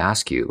I may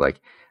ask you,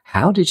 like,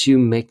 how did you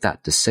make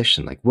that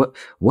decision? Like,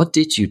 what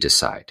did you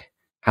decide?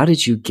 How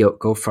did you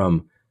go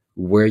from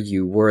where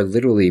you were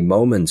literally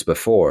moments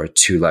before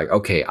to like,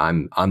 okay,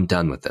 I'm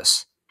done with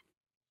this?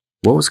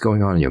 What was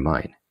going on in your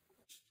mind?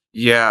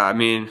 Yeah, I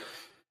mean,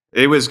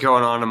 it was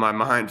going on in my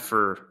mind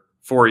for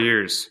 4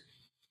 years.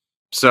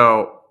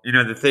 So,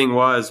 the thing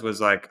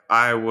was like,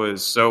 I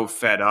was so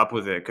fed up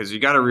with it, because you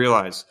got to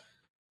realize,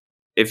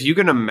 if you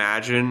can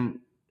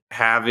imagine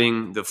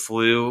having the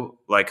flu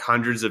like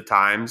hundreds of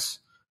times,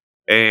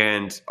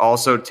 and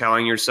also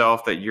telling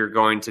yourself that you're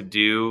going to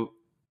do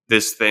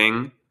this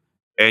thing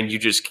and you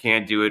just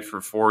can't do it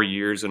for 4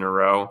 years in a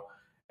row,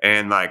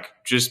 and like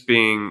just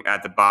being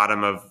at the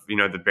bottom of,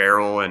 the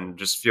barrel, and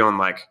just feeling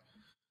like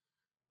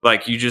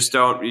you're just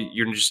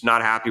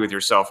not happy with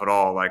yourself at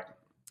all. Like,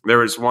 there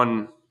was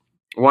one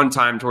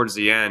time towards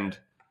the end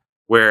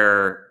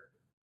where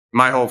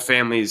my whole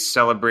family's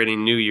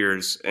celebrating New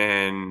Year's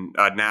in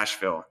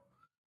Nashville,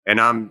 and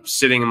I'm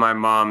sitting in my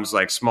mom's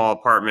like small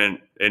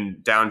apartment in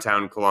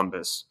downtown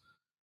Columbus,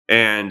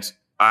 and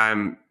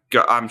I'm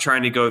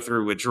trying to go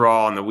through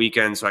withdrawal on the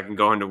weekend so I can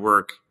go into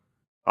work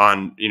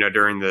on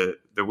during the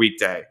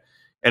weekday,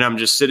 and I'm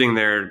just sitting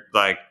there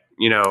like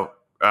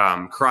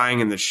crying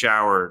in the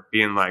shower,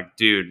 being like,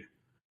 dude,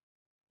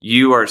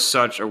 you are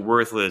such a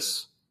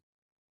worthless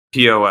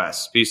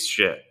piece of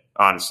shit,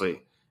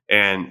 honestly.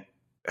 And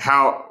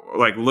how,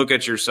 like, look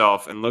at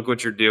yourself and look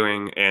what you're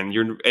doing, and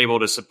you're able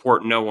to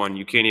support no one.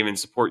 You can't even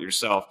support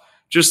yourself.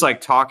 Just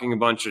like talking a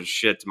bunch of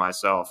shit to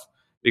myself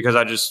because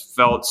I just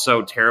felt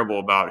so terrible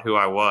about who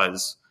I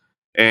was.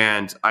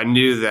 And I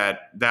knew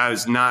that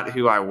is not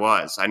who I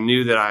was. I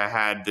knew that I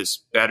had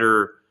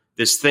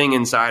this thing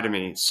inside of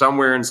me,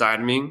 somewhere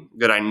inside of me,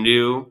 that I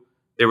knew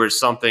there was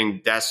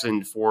something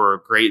destined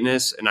for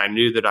greatness. And I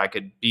knew that I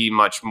could be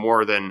much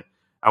more than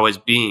I was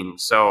being.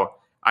 So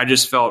I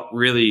just felt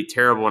really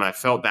terrible, and I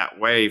felt that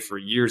way for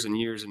years and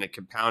years, and it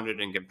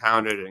compounded and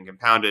compounded and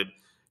compounded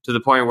to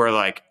the point where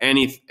like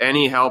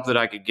any help that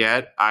I could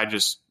get, I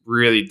just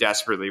really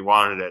desperately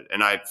wanted it.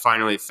 And I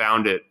finally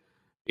found it,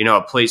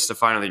 a place to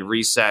finally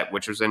reset,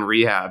 which was in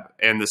rehab.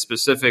 And the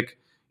specific,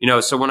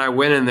 so when I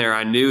went in there,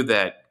 I knew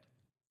that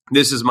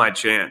this is my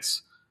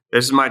chance.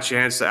 This is my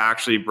chance to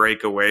actually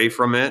break away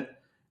from it.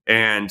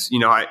 And,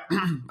 I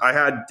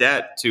had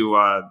debt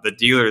to the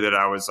dealer that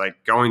I was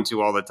like going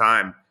to all the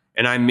time.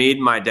 And I made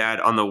my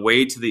dad, on the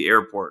way to the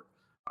airport,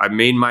 I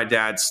made my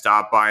dad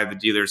stop by the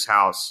dealer's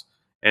house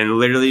and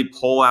literally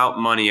pull out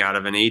money out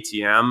of an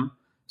ATM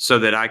so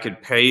that I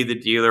could pay the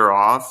dealer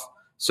off,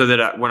 so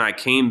that when I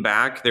came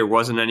back, there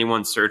wasn't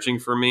anyone searching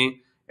for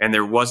me, and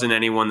there wasn't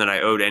anyone that I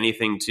owed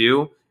anything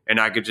to, and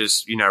I could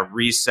just,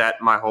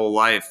 reset my whole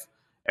life.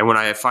 And when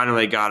I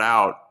finally got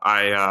out,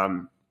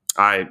 I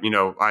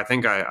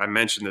think I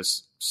mentioned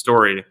this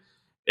story,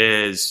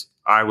 is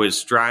I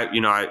was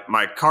driving,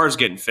 my car's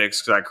getting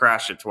fixed because I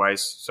crashed it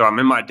twice. So I'm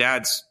in my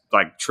dad's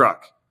like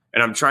truck,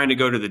 and I'm trying to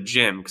go to the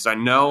gym because I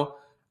know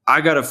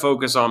I got to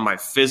focus on my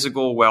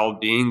physical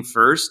well-being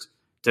first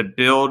to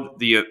build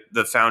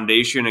the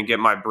foundation and get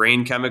my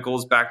brain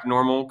chemicals back to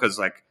normal. Because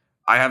like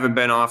I haven't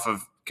been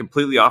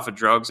completely off of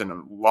drugs in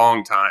a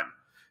long time.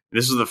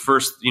 This is the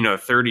first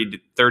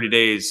 30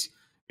 days,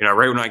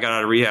 right when I got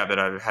out of rehab, that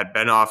I had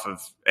been off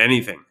of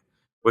anything,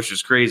 which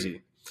is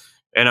crazy.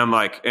 And I'm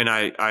like, and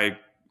I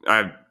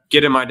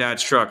get in my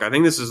dad's truck. I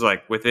think this is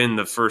like within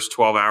the first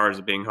 12 hours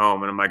of being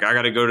home. And I'm like, I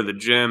got to go to the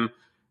gym.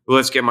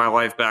 Let's get my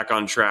life back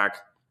on track.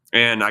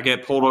 And I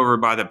get pulled over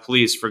by the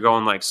police for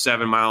going like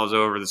 7 miles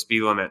over the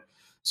speed limit.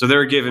 So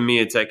they're giving me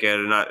a ticket,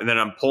 and then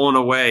I'm pulling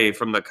away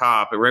from the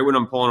cop. And right when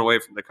I'm pulling away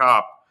from the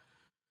cop,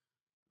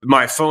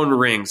 my phone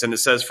rings and it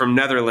says from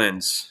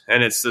Netherlands,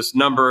 and it's this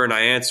number, and I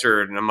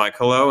answered, and I'm like,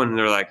 hello. And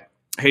they're like,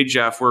 hey,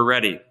 Jeff, we're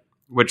ready,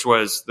 which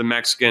was the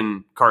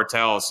Mexican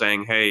cartel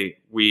saying, hey,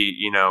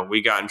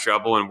 we got in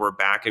trouble and we're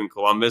back in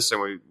Columbus,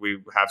 and we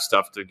have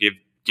stuff to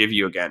give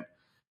you again.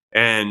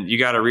 And you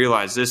got to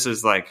realize this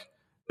is like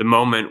the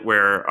moment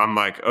where I'm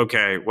like,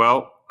 okay,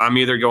 well, I'm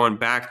either going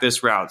back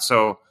this route.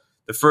 So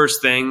the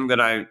first thing that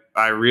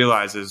I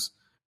realize is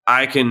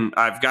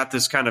I've got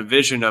this kind of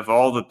vision of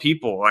all the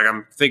people, like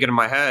I'm thinking in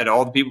my head,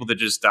 all the people that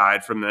just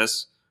died from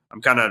this.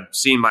 I'm kind of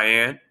seeing my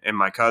aunt and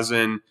my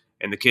cousin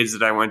and the kids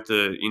that I went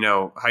to,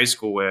 high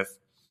school with.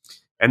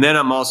 And then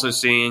I'm also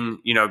seeing,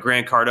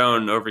 Grant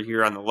Cardone over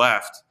here on the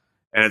left.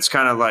 And it's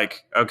kind of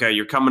like, okay,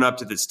 you're coming up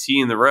to this T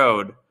in the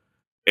road,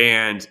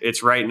 and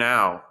it's right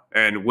now.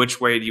 And which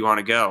way do you want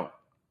to go?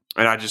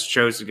 And I just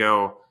chose to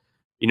go,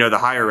 the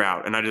higher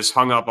route. And I just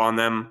hung up on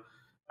them,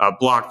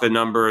 blocked the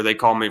number. They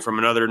called me from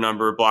another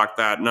number, blocked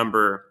that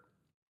number.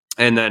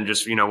 And then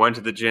just, went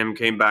to the gym,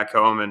 came back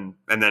home,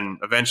 and then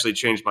eventually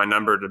changed my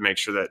number to make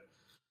sure that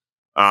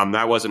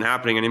that wasn't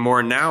happening anymore.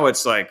 And now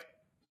it's like,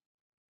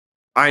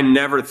 I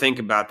never think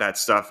about that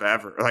stuff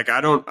ever. Like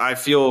I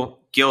feel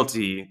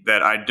guilty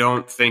that I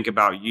don't think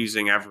about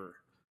using ever.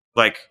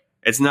 Like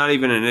it's not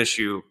even an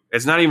issue.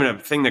 It's not even a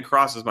thing that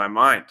crosses my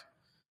mind,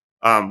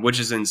 which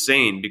is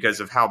insane because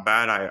of how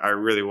bad I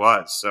really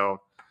was. So,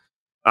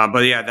 but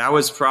yeah, that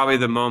was probably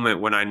the moment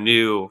when I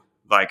knew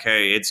like,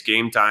 hey, it's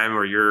game time,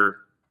 or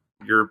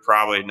you're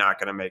probably not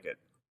going to make it.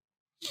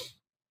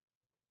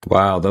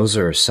 Wow, those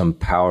are some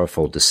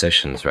powerful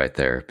decisions right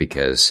there,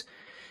 because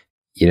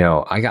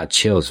I got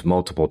chills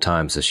multiple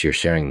times as you're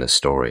sharing this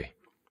story.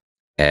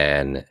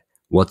 And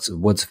what's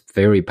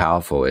very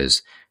powerful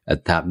is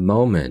at that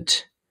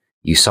moment,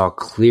 you saw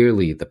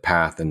clearly the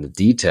path and the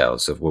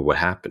details of what would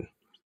happen,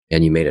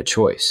 and you made a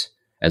choice.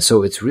 And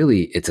so it's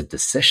a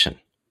decision,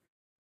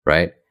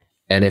 right?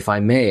 And if I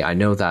may, I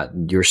know that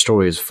your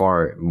story is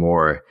far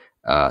more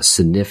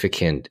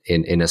significant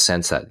in a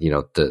sense that,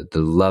 the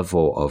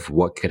level of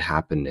what could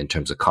happen in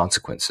terms of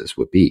consequences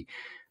would be.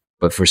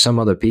 But for some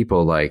other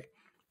people, like,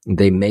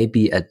 they may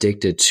be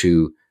addicted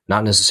to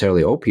not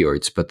necessarily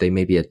opioids, but they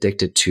may be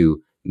addicted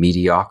to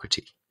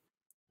mediocrity,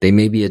 They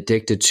may be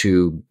addicted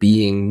to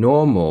being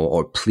normal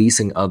or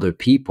pleasing other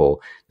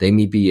people. They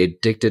may be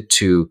addicted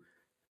to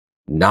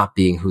not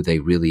being who they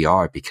really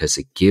are because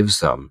it gives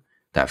them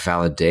that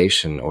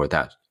validation or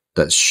that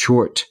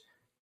short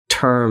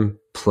term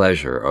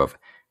pleasure of,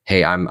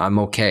 hey, I'm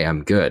okay,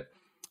 I'm good.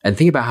 And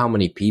think about how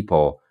many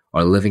people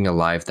are living a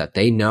life that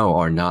they know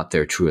are not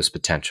their truest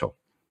potential.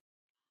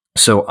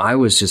 So I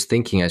was just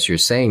thinking as you're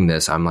saying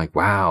this, I'm like,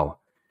 wow,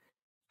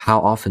 how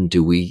often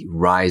do we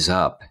rise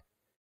up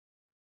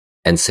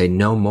and say,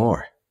 no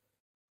more?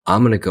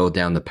 I'm going to go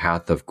down the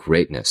path of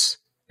greatness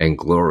and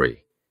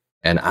glory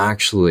and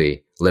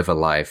actually live a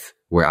life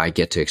where I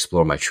get to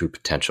explore my true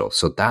potential.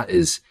 So that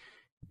is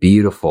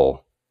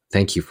beautiful.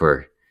 Thank you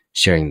for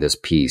sharing this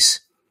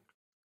piece.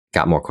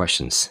 Got more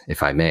questions,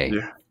 if I may.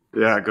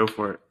 Yeah, go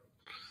for it.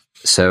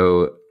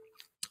 So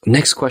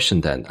next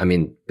question then. I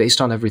mean,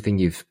 based on everything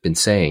you've been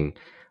saying,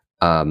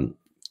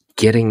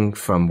 getting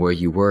from where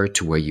you were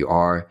to where you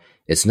are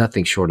is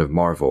nothing short of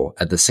marvel.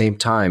 At the same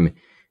time,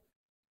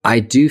 I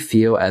do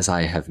feel as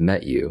I have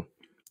met you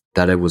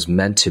that it was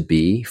meant to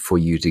be for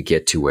you to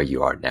get to where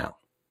you are now,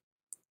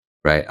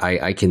 right?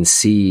 I can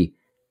see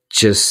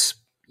just,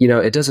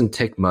 it doesn't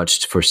take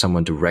much for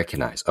someone to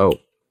recognize, oh,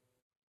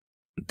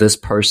 this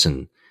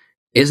person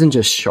isn't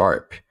just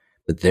sharp,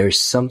 but there's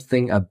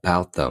something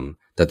about them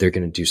that they're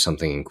going to do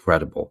something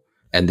incredible,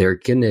 and they're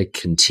going to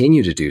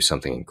continue to do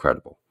something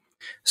incredible.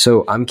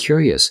 So I'm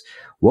curious,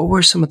 what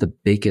were some of the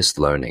biggest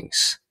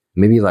learnings?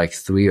 Maybe like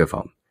 3 of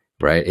them,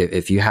 right?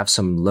 If you have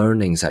some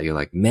learnings that you're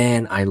like,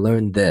 man, I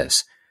learned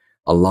this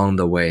along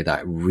the way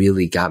that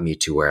really got me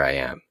to where I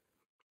am.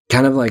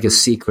 Kind of like a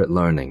secret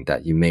learning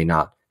that you may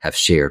not have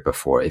shared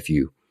before, if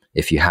you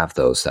have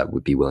those that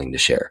would be willing to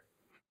share.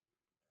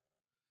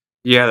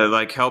 Yeah, that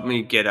like helped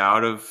me get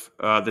out of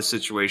the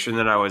situation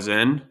that I was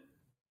in.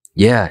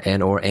 Yeah,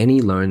 and or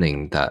any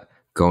learning that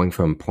going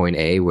from point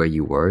A where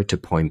you were to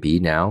point B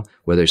now,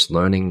 whether it's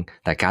learning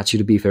that got you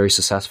to be very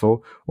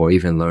successful or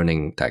even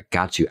learning that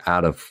got you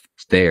out of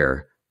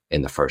there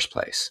in the first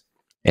place.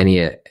 Any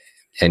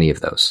of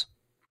those?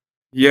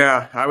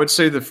 Yeah, I would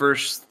say the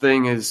first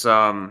thing is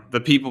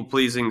the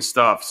people-pleasing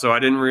stuff. So I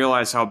didn't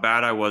realize how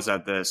bad I was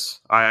at this.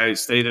 I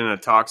stayed in a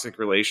toxic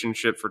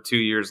relationship for 2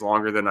 years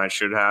longer than I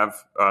should have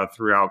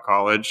throughout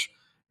college.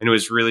 And it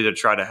was really to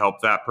try to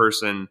help that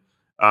person.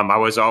 I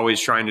was always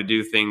trying to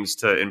do things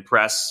to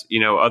impress,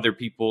 other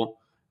people.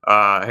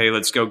 Hey,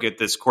 let's go get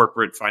this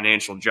corporate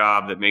financial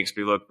job that makes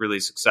me look really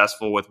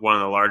successful with one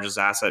of the largest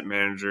asset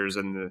managers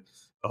in the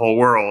whole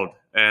world.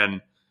 And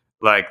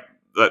like,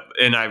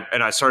 and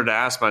I started to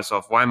ask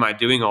myself, why am I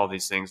doing all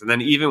these things? And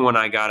then even when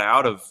I got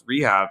out of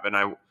rehab and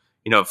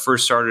I,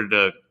 first started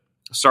to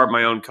start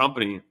my own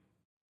company,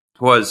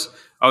 I was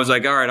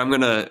like, all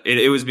right,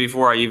 it was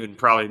before I even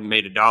probably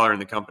made $1 in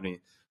the company.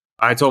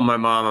 I told my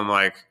mom, I'm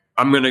like,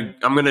 I'm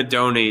gonna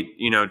donate,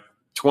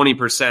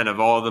 20% of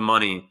all the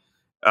money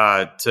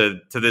to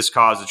this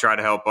cause to try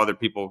to help other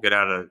people get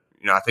out of,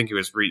 I think it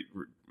was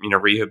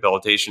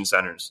rehabilitation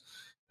centers.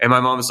 And my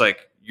mom was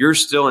like, you're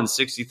still in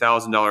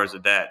 $60,000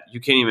 of debt.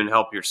 You can't even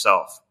help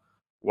yourself.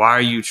 Why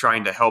are you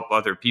trying to help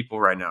other people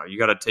right now? You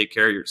got to take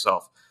care of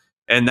yourself.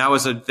 And that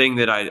was a thing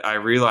that I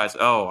realized,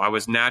 I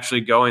was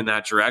naturally going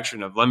that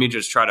direction of let me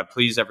just try to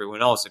please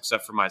everyone else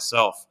except for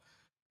myself.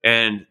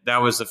 And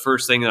that was the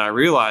first thing that I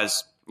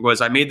realized was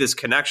I made this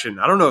connection.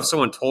 I don't know if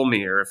someone told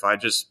me or if I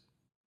just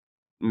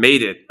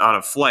made it on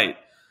a flight,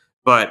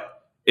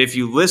 but if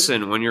you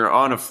listen when you're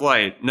on a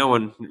flight, no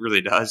one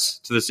really does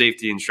to the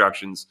safety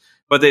instructions.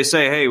 But they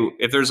say, hey,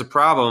 if there's a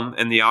problem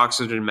and the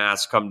oxygen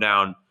masks come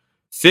down,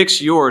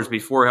 fix yours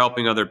before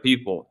helping other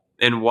people.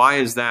 And why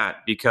is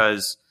that?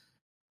 Because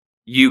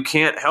you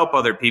can't help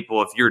other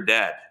people if you're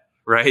dead,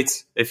 right?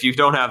 If you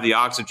don't have the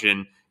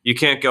oxygen, you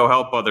can't go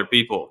help other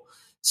people.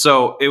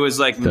 So it was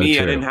like me,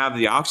 I didn't have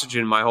the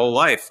oxygen my whole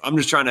life. I'm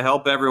just trying to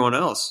help everyone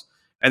else.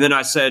 And then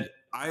I said,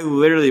 I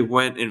literally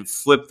went and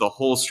flipped the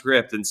whole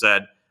script and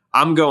said,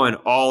 I'm going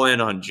all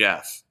in on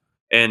Jeff.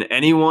 And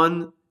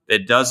anyone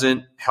that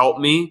doesn't help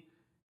me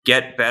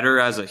get better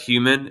as a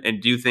human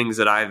and do things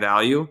that I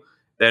value,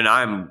 then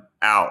I'm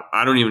out.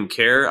 I don't even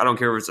care. I don't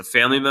care if it's a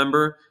family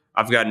member.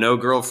 I've got no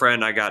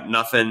girlfriend. I got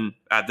nothing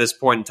at this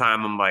point in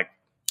time. I'm like,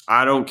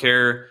 I don't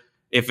care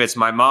if it's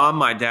my mom,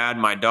 my dad,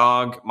 my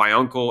dog, my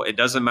uncle. It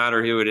doesn't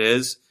matter who it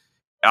is.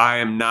 I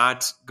am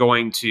not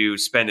going to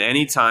spend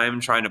any time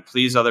trying to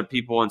please other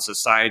people in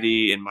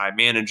society and my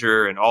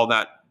manager and all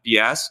that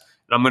BS.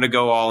 And I'm going to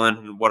go all in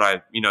on what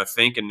I,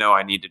 think and know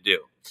I need to do.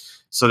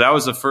 So that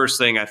was the first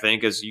thing I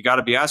think is you got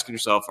to be asking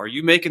yourself, are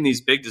you making these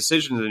big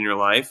decisions in your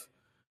life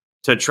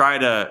to try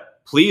to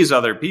please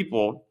other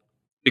people?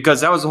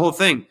 Because that was the whole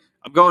thing.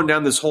 I'm going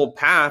down this whole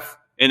path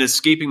and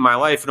escaping my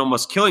life and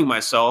almost killing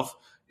myself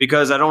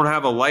because I don't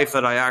have a life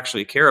that I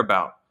actually care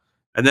about.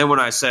 And then when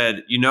I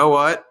said, you know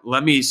what,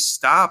 let me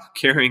stop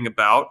caring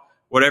about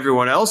what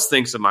everyone else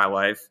thinks of my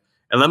life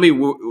and let me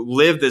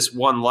live this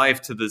one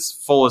life to this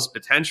fullest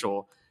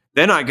potential.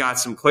 Then I got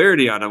some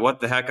clarity on what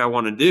the heck I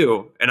want to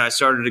do. And I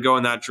started to go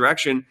in that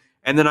direction.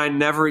 And then I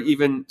never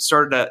even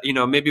started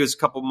to, maybe it was a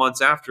couple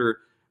months after,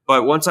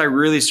 But once I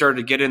really started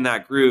to get in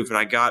that groove and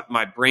I got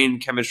my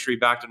brain chemistry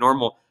back to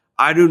normal,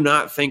 I do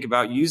not think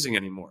about using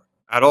anymore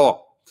at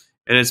all.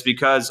 And it's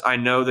because I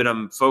know that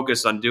I'm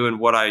focused on doing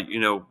what I,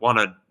 want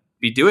to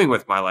be doing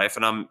with my life,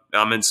 and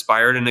I'm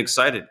inspired and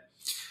excited.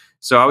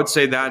 So I would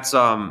say that's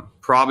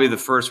probably the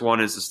first one,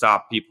 is to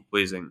stop people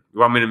pleasing. You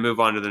want me to move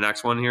on to the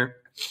next one here?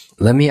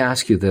 Let me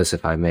ask you this,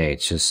 if I may,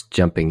 just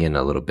jumping in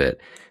a little bit.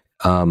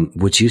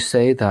 Would you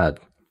say that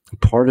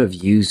part of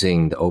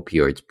using the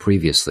opioids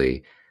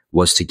previously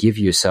was to give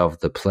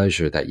yourself the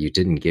pleasure that you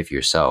didn't give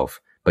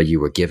yourself, but you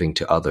were giving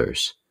to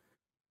others?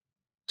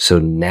 So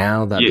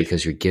now that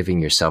because you're giving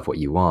yourself what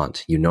you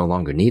want, you no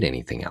longer need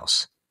anything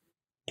else.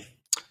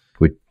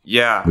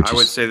 I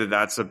would say that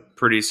that's a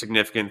pretty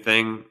significant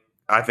thing.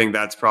 I think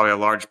that's probably a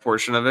large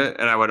portion of it.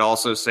 And I would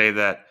also say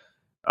that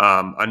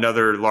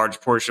another large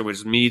portion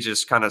was me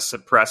just kind of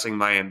suppressing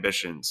my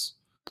ambitions,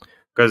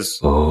 because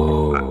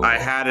I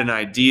had an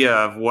idea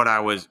of what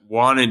I was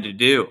wanting to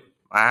do.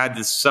 I had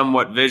this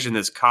somewhat vision,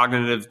 this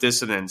cognitive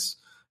dissonance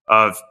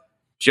of,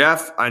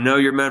 Jeff, I know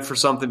you're meant for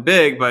something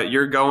big, but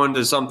you're going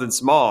to something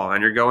small,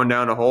 and you're going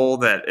down a hole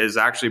that is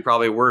actually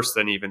probably worse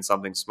than even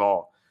something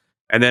small.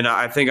 And then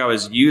I think I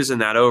was using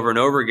that over and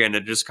over again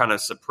to just kind of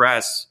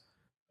suppress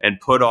and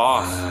put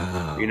off,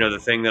 the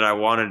thing that I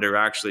wanted to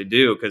actually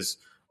do, because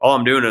all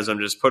I'm doing is I'm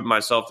just putting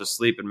myself to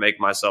sleep and make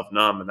myself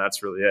numb, and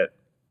that's really it.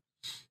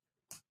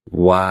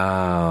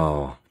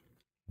 Wow.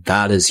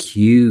 That is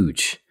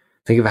huge.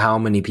 Think of how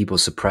many people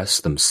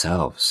suppress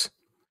themselves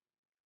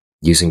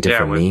using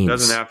different means. It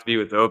doesn't have to be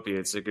with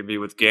opiates. It could be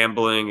with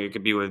gambling. It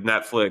could be with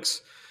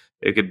Netflix.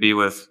 It could be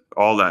with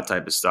all that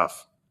type of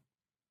stuff.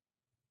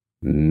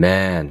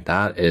 Man,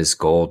 that is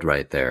gold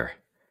right there.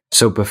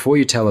 So before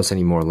you tell us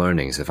any more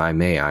learnings, if I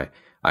may,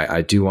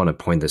 I do want to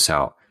point this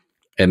out.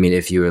 I mean,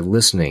 if you're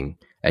listening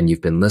and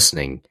you've been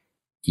listening,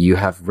 you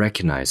have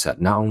recognized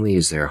that not only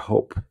is there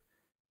hope,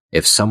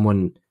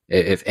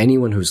 if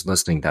anyone who's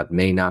listening that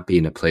may not be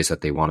in a place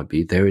that they want to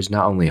be, there is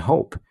not only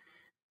hope,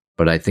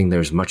 but I think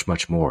there's much,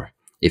 much more.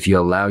 If you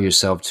allow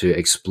yourself to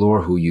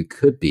explore who you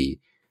could be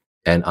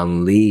and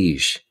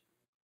unleash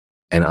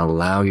and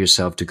allow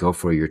yourself to go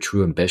for your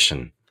true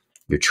ambition,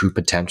 your true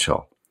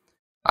potential,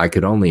 I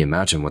could only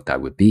imagine what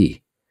that would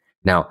be.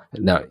 Now,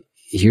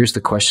 here's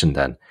the question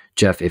then.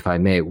 Jeff, if I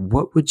may,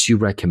 what would you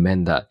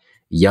recommend that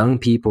young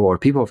people or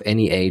people of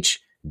any age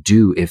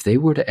do if they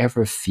were to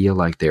ever feel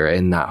like they're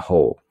in that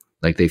hole,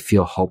 like they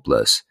feel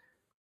hopeless,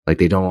 like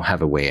they don't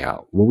have a way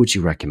out? What would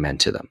you recommend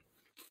to them?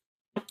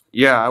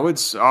 Yeah, I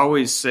would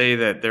always say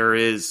that there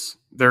is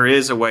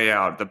a way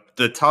out.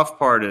 The tough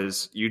part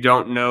is you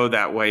don't know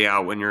that way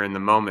out when you're in the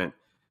moment.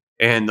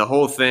 And the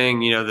whole thing,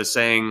 the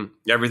saying,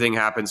 everything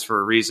happens for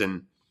a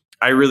reason,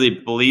 I really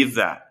believe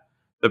that.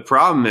 The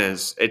problem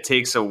is it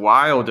takes a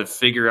while to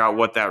figure out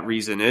what that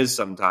reason is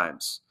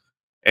sometimes.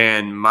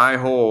 And my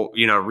whole,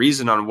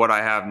 reason on what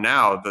I have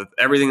now,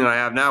 everything that I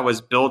have now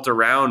was built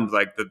around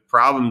like the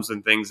problems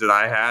and things that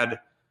I had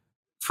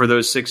for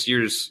those 6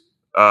 years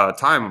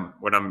time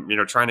when I'm,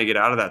 trying to get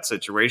out of that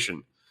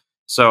situation.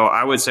 So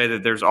I would say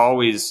that there's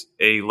always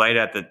a light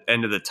at the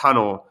end of the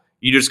tunnel.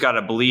 You just got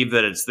to believe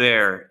that it's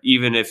there.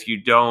 Even if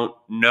you don't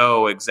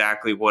know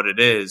exactly what it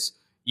is,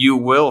 you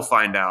will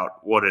find out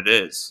what it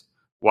is.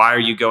 Why are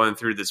you going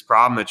through this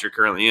problem that you're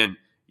currently in?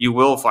 You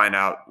will find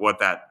out what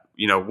that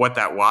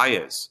why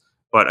is.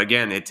 But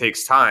again, it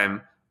takes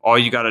time. All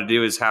you got to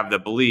do is have the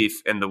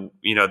belief and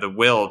the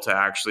will to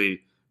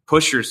actually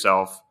push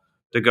yourself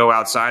to go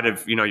outside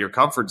of, your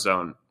comfort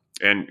zone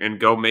and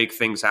go make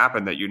things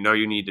happen that you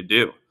need to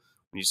do.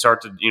 When you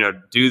start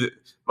to,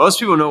 most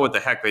people know what the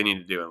heck they need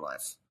to do in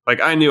life.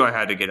 Like I knew I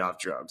had to get off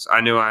drugs.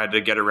 I knew I had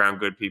to get around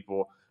good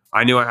people.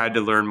 I knew I had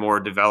to learn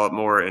more, develop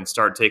more, and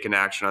start taking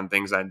action on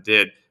things I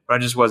did, but I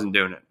just wasn't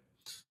doing it.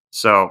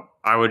 So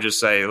I would just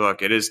say,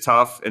 look, it is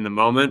tough in the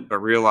moment, but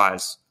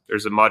realize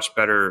there's a much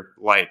better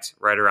light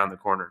right around the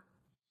corner.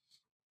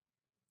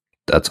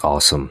 That's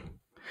awesome.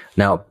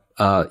 Now,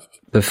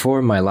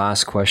 before my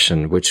last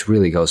question, which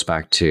really goes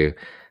back to,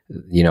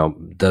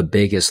 the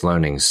biggest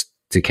learnings,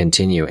 to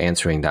continue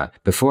answering that.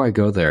 Before I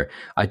go there,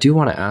 I do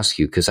want to ask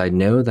you, because I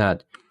know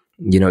that,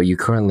 you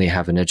currently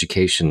have an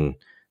education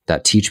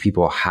that teach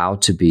people how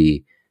to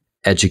be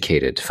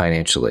educated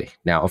financially.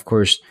 Now, of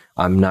course,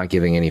 I'm not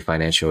giving any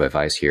financial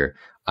advice here.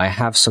 I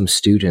have some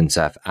students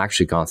that have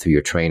actually gone through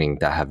your training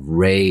that have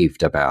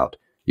raved about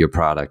your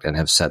product and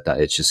have said that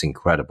it's just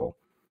incredible.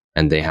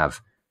 And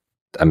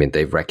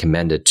they've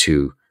recommended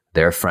to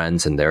their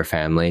friends and their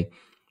family.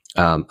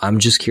 I'm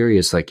just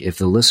curious, like if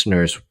the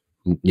listeners,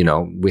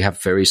 we have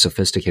very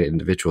sophisticated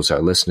individuals that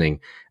are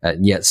listening,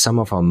 yet some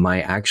of them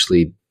might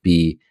actually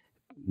be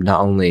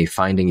not only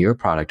finding your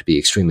product to be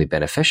extremely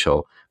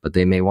beneficial, but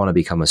they may want to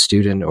become a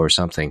student or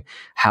something.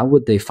 How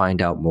would they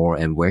find out more,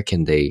 and where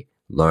can they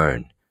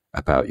learn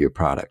about your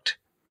product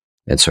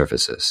and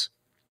services?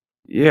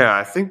 Yeah,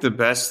 I think the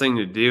best thing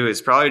to do is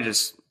probably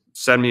just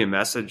send me a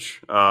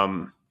message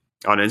on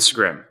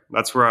Instagram.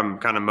 That's where I'm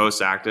kind of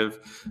most active.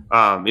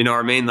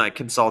 Our main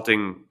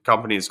consulting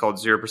company is called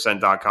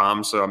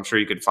 0%.com. So I'm sure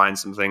you could find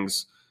some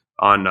things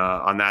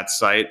on that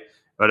site.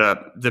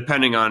 But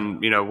depending on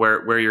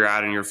where you're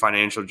at in your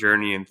financial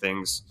journey and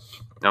things,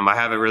 I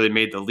haven't really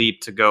made the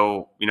leap to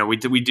go.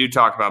 We do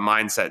talk about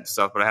mindset and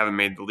stuff, but I haven't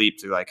made the leap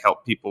to like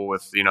help people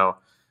with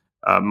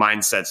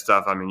mindset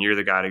stuff. I mean, you're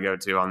the guy to go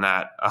to on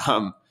that,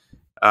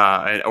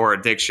 or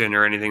addiction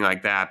or anything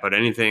like that. But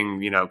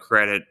anything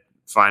credit,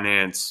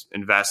 finance,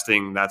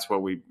 investing, that's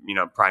what we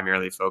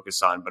primarily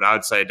focus on. But I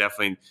would say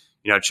definitely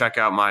check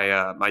out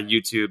my my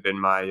YouTube and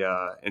my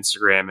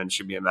Instagram, and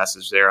shoot me a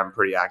message there. I'm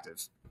pretty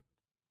active.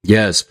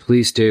 Yes,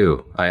 please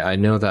do. I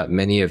know that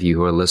many of you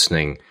who are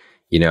listening,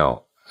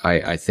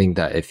 I think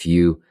that if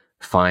you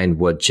find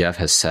what Jeff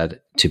has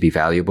said to be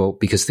valuable,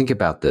 because think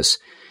about this,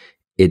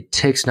 it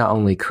takes not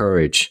only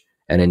courage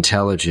and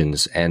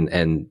intelligence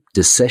and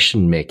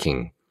decision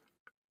making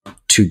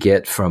to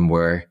get from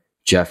where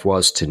Jeff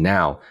was to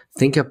now.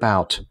 Think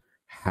about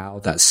how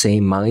that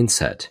same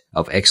mindset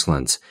of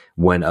excellence,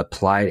 when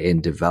applied in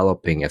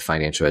developing a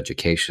financial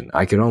education,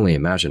 I can only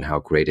imagine how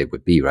great it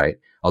would be, right?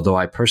 Although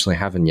I personally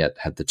haven't yet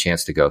had the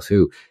chance to go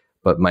through,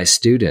 but my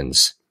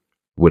students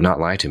would not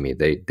lie to me.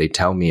 They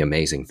tell me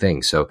amazing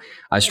things. So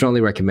I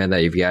strongly recommend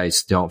that if you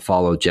guys don't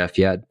follow Jeff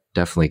yet,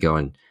 definitely go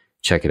and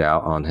check it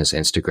out on his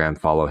Instagram,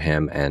 follow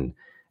him, and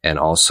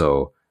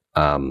also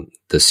the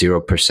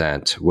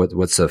 0%.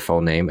 What's the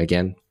full name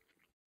again?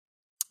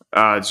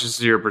 It's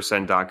just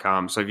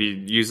 0%.com. So if you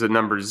use the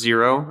number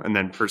 0 and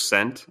then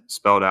percent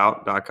spelled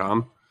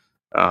out.com,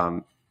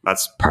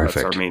 that's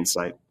perfect. That's our main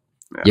site.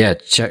 Yeah,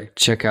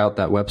 check out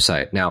that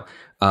website. Now,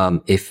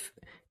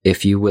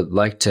 if you would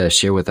like to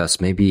share with us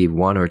maybe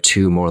one or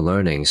two more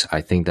learnings, I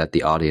think that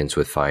the audience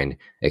would find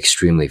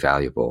extremely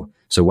valuable.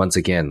 So once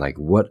again, like,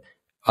 what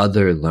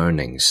other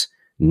learnings,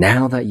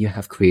 now that you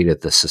have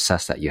created the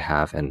success that you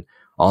have and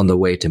on the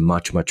way to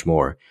much, much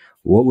more,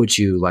 what would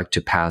you like to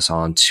pass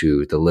on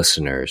to the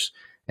listeners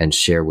and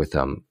share with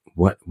them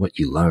what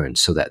you learned,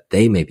 so that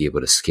they may be able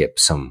to skip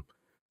some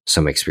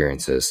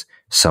experiences,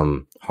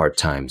 some hard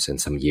times, and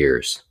some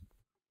years?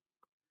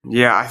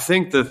 Yeah, I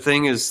think the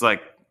thing is,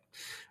 like,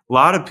 a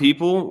lot of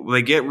people,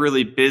 they get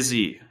really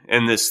busy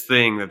in this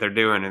thing that they're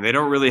doing, and they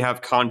don't really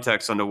have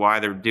context onto why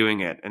they're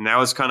doing it. And that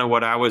was kind of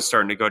what I was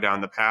starting to go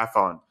down the path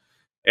on.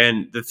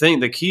 And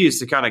the key is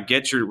to kind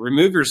of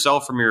remove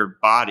yourself from your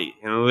body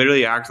and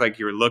literally act like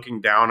you're looking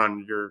down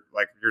on your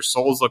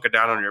soul's looking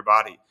down on your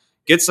body.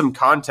 Get some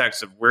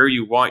context of where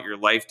you want your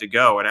life to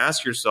go, and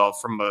ask yourself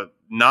from a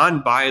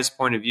non-biased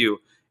point of view,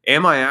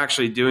 am I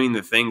actually doing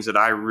the things that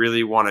I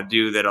really want to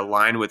do that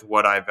align with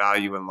what I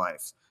value in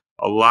life?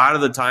 A lot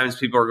of the times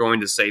people are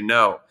going to say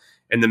no.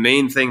 And the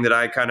main thing that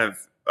I kind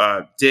of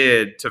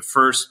did to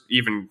first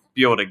even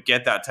be able to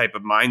get that type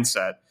of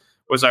mindset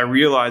was I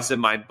realized that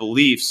my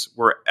beliefs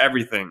were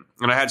everything.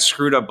 And I had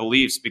screwed up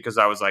beliefs because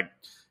I was like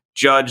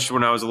judged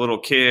when I was a little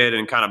kid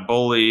and kind of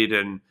bullied.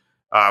 And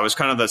I was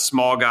kind of the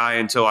small guy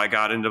until I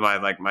got into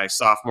my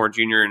sophomore,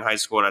 junior in high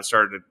school, and I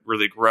started to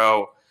really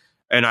grow.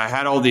 And I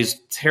had all these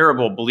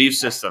terrible belief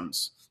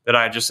systems that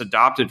I just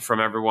adopted from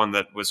everyone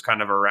that was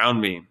kind of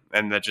around me,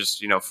 and that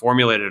just,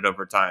 formulated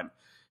over time.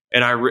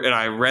 And I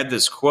read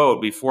this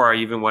quote before I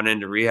even went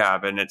into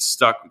rehab, and it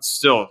stuck. It's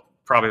still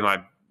probably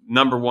my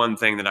number one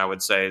thing that I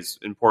would say is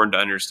important to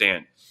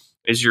understand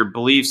is your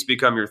beliefs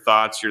become your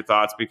thoughts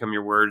become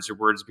your words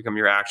become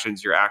your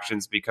actions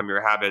become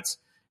your habits,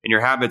 and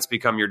your habits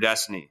become your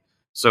destiny.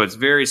 So it's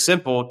very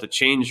simple to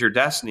change your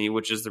destiny,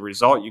 which is the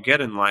result you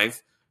get in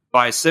life,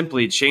 by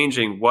simply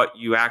changing what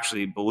you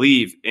actually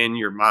believe in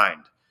your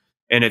mind.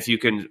 And if you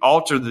can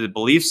alter the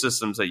belief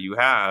systems that you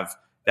have,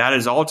 that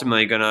is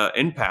ultimately going to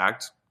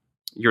impact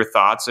your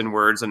thoughts and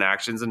words and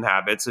actions and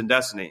habits and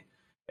destiny.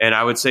 And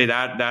I would say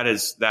that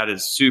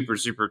is super,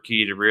 super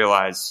key to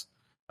realize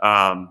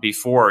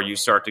before you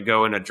start to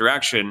go in a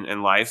direction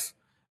in life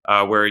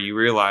where you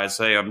realize,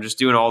 hey, I'm just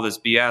doing all this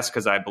BS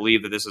because I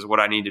believe that this is what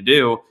I need to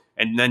do.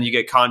 And then you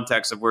get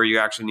context of where you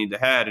actually need to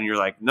head. And you're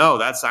like, no,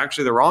 that's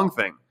actually the wrong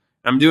thing.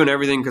 I'm doing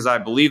everything because I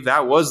believe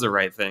that was the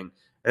right thing.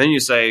 And then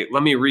you say,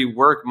 let me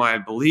rework my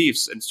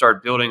beliefs and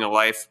start building a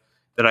life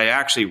that I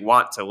actually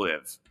want to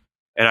live.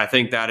 And I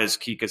think that is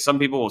key, because some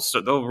people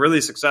they're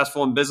really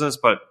successful in business,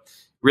 but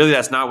really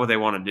that's not what they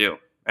want to do.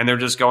 And they're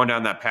just going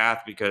down that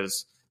path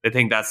because they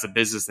think that's the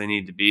business they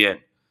need to be in.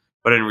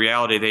 But in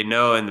reality, they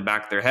know in the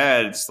back of their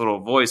head, it's a little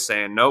voice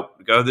saying, nope,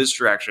 go this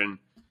direction.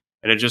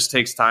 And it just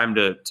takes time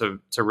to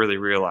really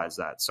realize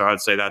that. So I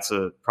would say that's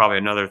probably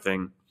another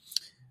thing.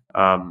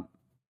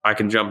 I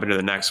can jump into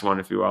the next one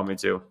if you want me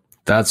to.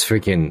 That's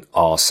freaking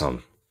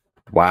awesome.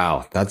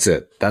 Wow, that's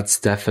it. That's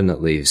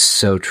definitely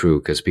so true,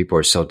 because people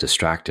are so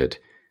distracted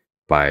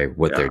by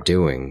what they're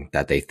doing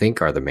that they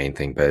think are the main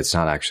thing, but it's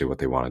not actually what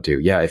they want to do.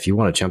 Yeah, if you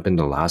want to jump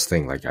into the last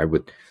thing, like, I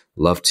would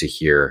love to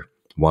hear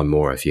one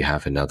more if you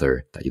have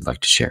another that you'd like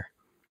to share.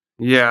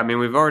 Yeah, I mean,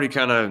 we've already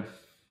kind of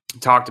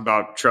talked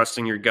about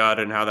trusting your gut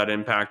and how that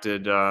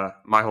impacted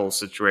my whole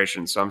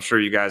situation. So I'm sure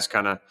you guys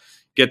kind of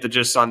get the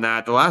gist on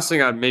that. The last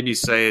thing I'd maybe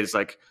say is,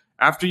 like,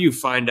 after you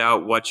find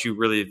out what you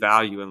really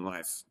value in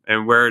life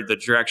and where the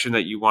direction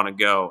that you want to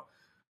go,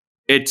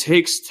 it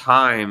takes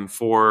time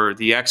for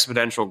the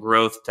exponential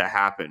growth to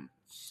happen.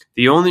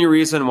 The only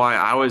reason why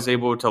I was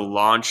able to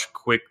launch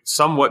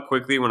somewhat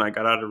quickly when I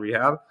got out of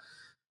rehab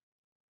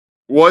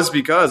was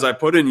because I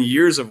put in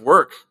years of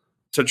work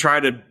to try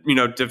to,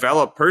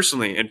 develop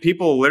personally. And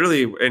people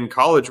literally in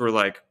college were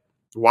like,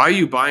 why are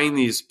you buying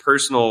these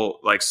personal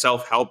like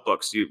self-help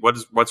books?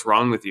 What's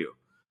wrong with you?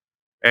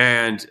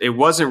 And it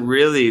wasn't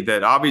really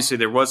that. Obviously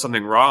there was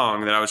something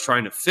wrong that I was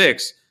trying to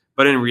fix,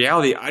 but in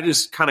reality, I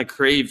just kind of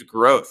craved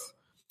growth.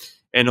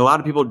 And a lot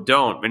of people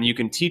don't. And you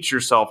can teach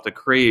yourself to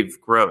crave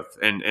growth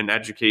and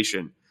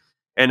education.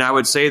 And I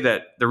would say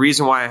that the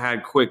reason why I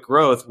had quick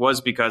growth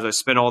was because I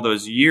spent all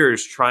those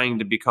years trying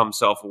to become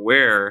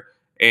self-aware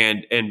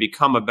and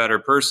become a better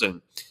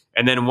person.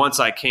 And then once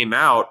I came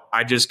out,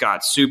 I just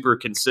got super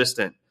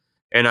consistent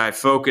and I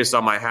focused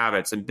on my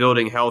habits and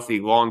building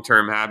healthy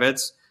long-term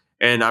habits.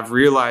 And I've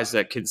realized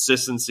that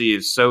consistency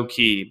is so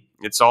key.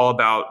 It's all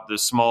about the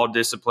small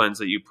disciplines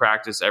that you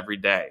practice every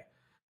day.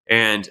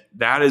 And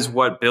that is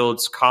what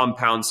builds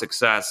compound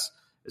success,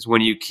 is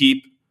when you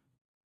keep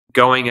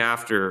going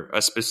after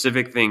a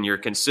specific thing. You're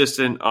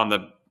consistent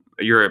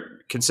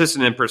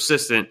and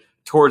persistent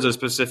towards a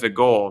specific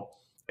goal,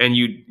 and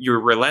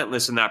you're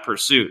relentless in that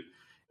pursuit.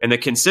 And the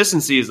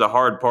consistency is the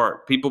hard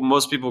part.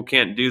 Most people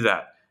can't do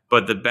that.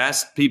 But the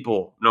best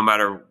people, no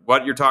matter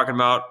what you're talking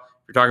about,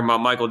 if you're talking about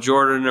Michael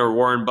Jordan or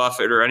Warren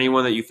Buffett or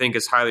anyone that you think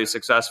is highly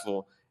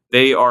successful,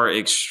 they are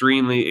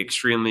extremely,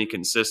 extremely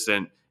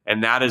consistent.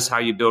 And that is how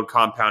you build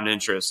compound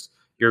interest.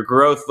 Your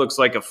growth looks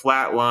like a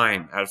flat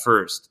line at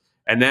first.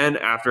 And then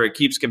after it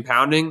keeps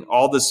compounding,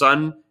 all of a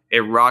sudden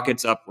it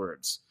rockets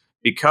upwards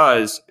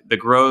because the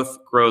growth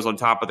grows on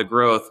top of the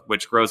growth,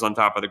 which grows on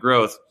top of the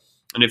growth.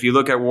 And if you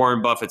look at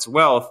Warren Buffett's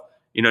wealth,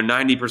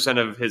 90%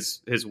 of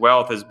his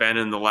wealth has been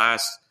in the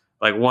last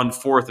like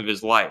 1/4 of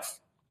his life.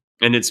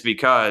 And it's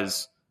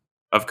because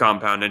of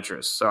compound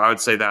interest. So I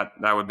would say that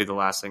would be the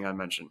last thing I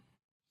mentioned.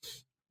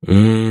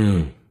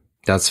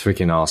 That's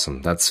freaking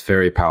awesome. That's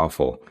very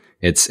powerful.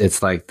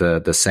 It's like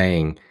the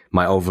saying,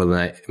 my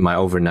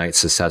overnight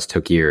success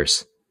took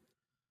years,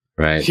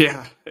 right?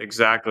 Yeah,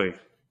 exactly.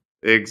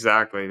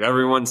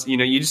 Everyone's,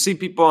 you just see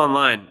people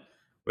online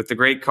with the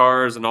great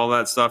cars and all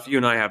that stuff. You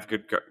and I have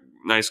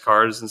nice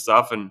cars and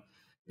stuff, and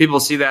people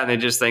see that and they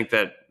just think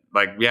that,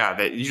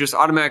 that you just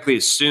automatically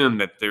assume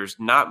that there's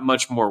not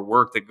much more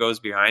work that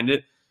goes behind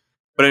it.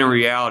 But in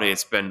reality,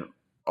 it's been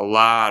a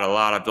lot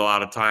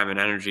of time and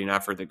energy and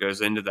effort that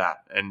goes into that.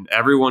 And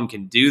everyone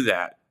can do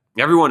that.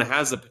 Everyone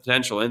has the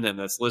potential in them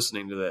that's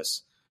listening to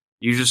this.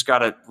 You just got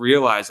to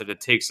realize that it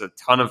takes a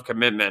ton of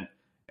commitment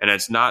and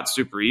it's not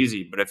super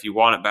easy. But if you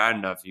want it bad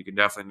enough, you can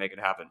definitely make it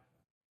happen.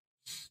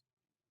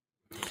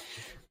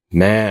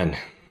 Man,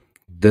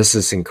 this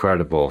is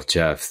incredible,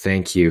 Jeff.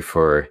 Thank you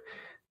for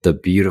the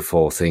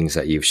beautiful things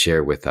that you've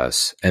shared with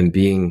us and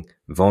being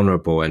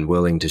vulnerable and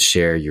willing to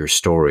share your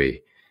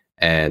story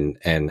and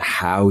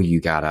how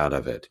you got out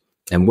of it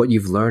and what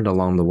you've learned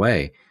along the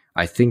way.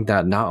 I think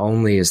that not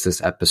only is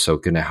this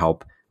episode going to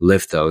help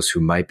lift those who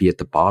might be at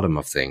the bottom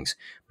of things,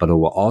 but it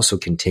will also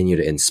continue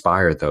to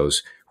inspire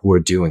those who are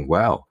doing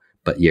well,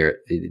 but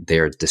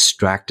they're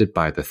distracted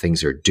by the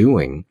things they're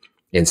doing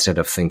instead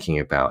of thinking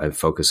about and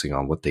focusing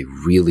on what they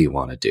really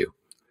want to do.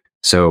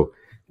 So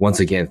once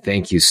again,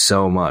 thank you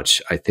so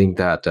much. I think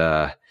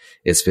that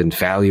it's been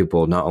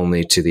valuable not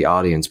only to the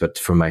audience, but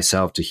for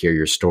myself to hear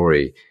your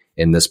story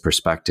in this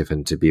perspective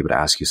and to be able to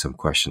ask you some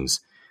questions.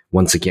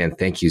 Once again,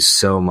 thank you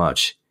so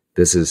much.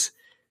 This is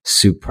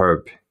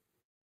superb.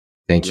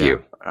 Thank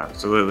you.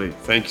 Absolutely.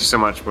 Thank you so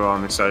much, Will.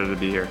 I'm excited to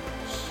be here.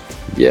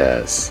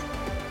 Yes.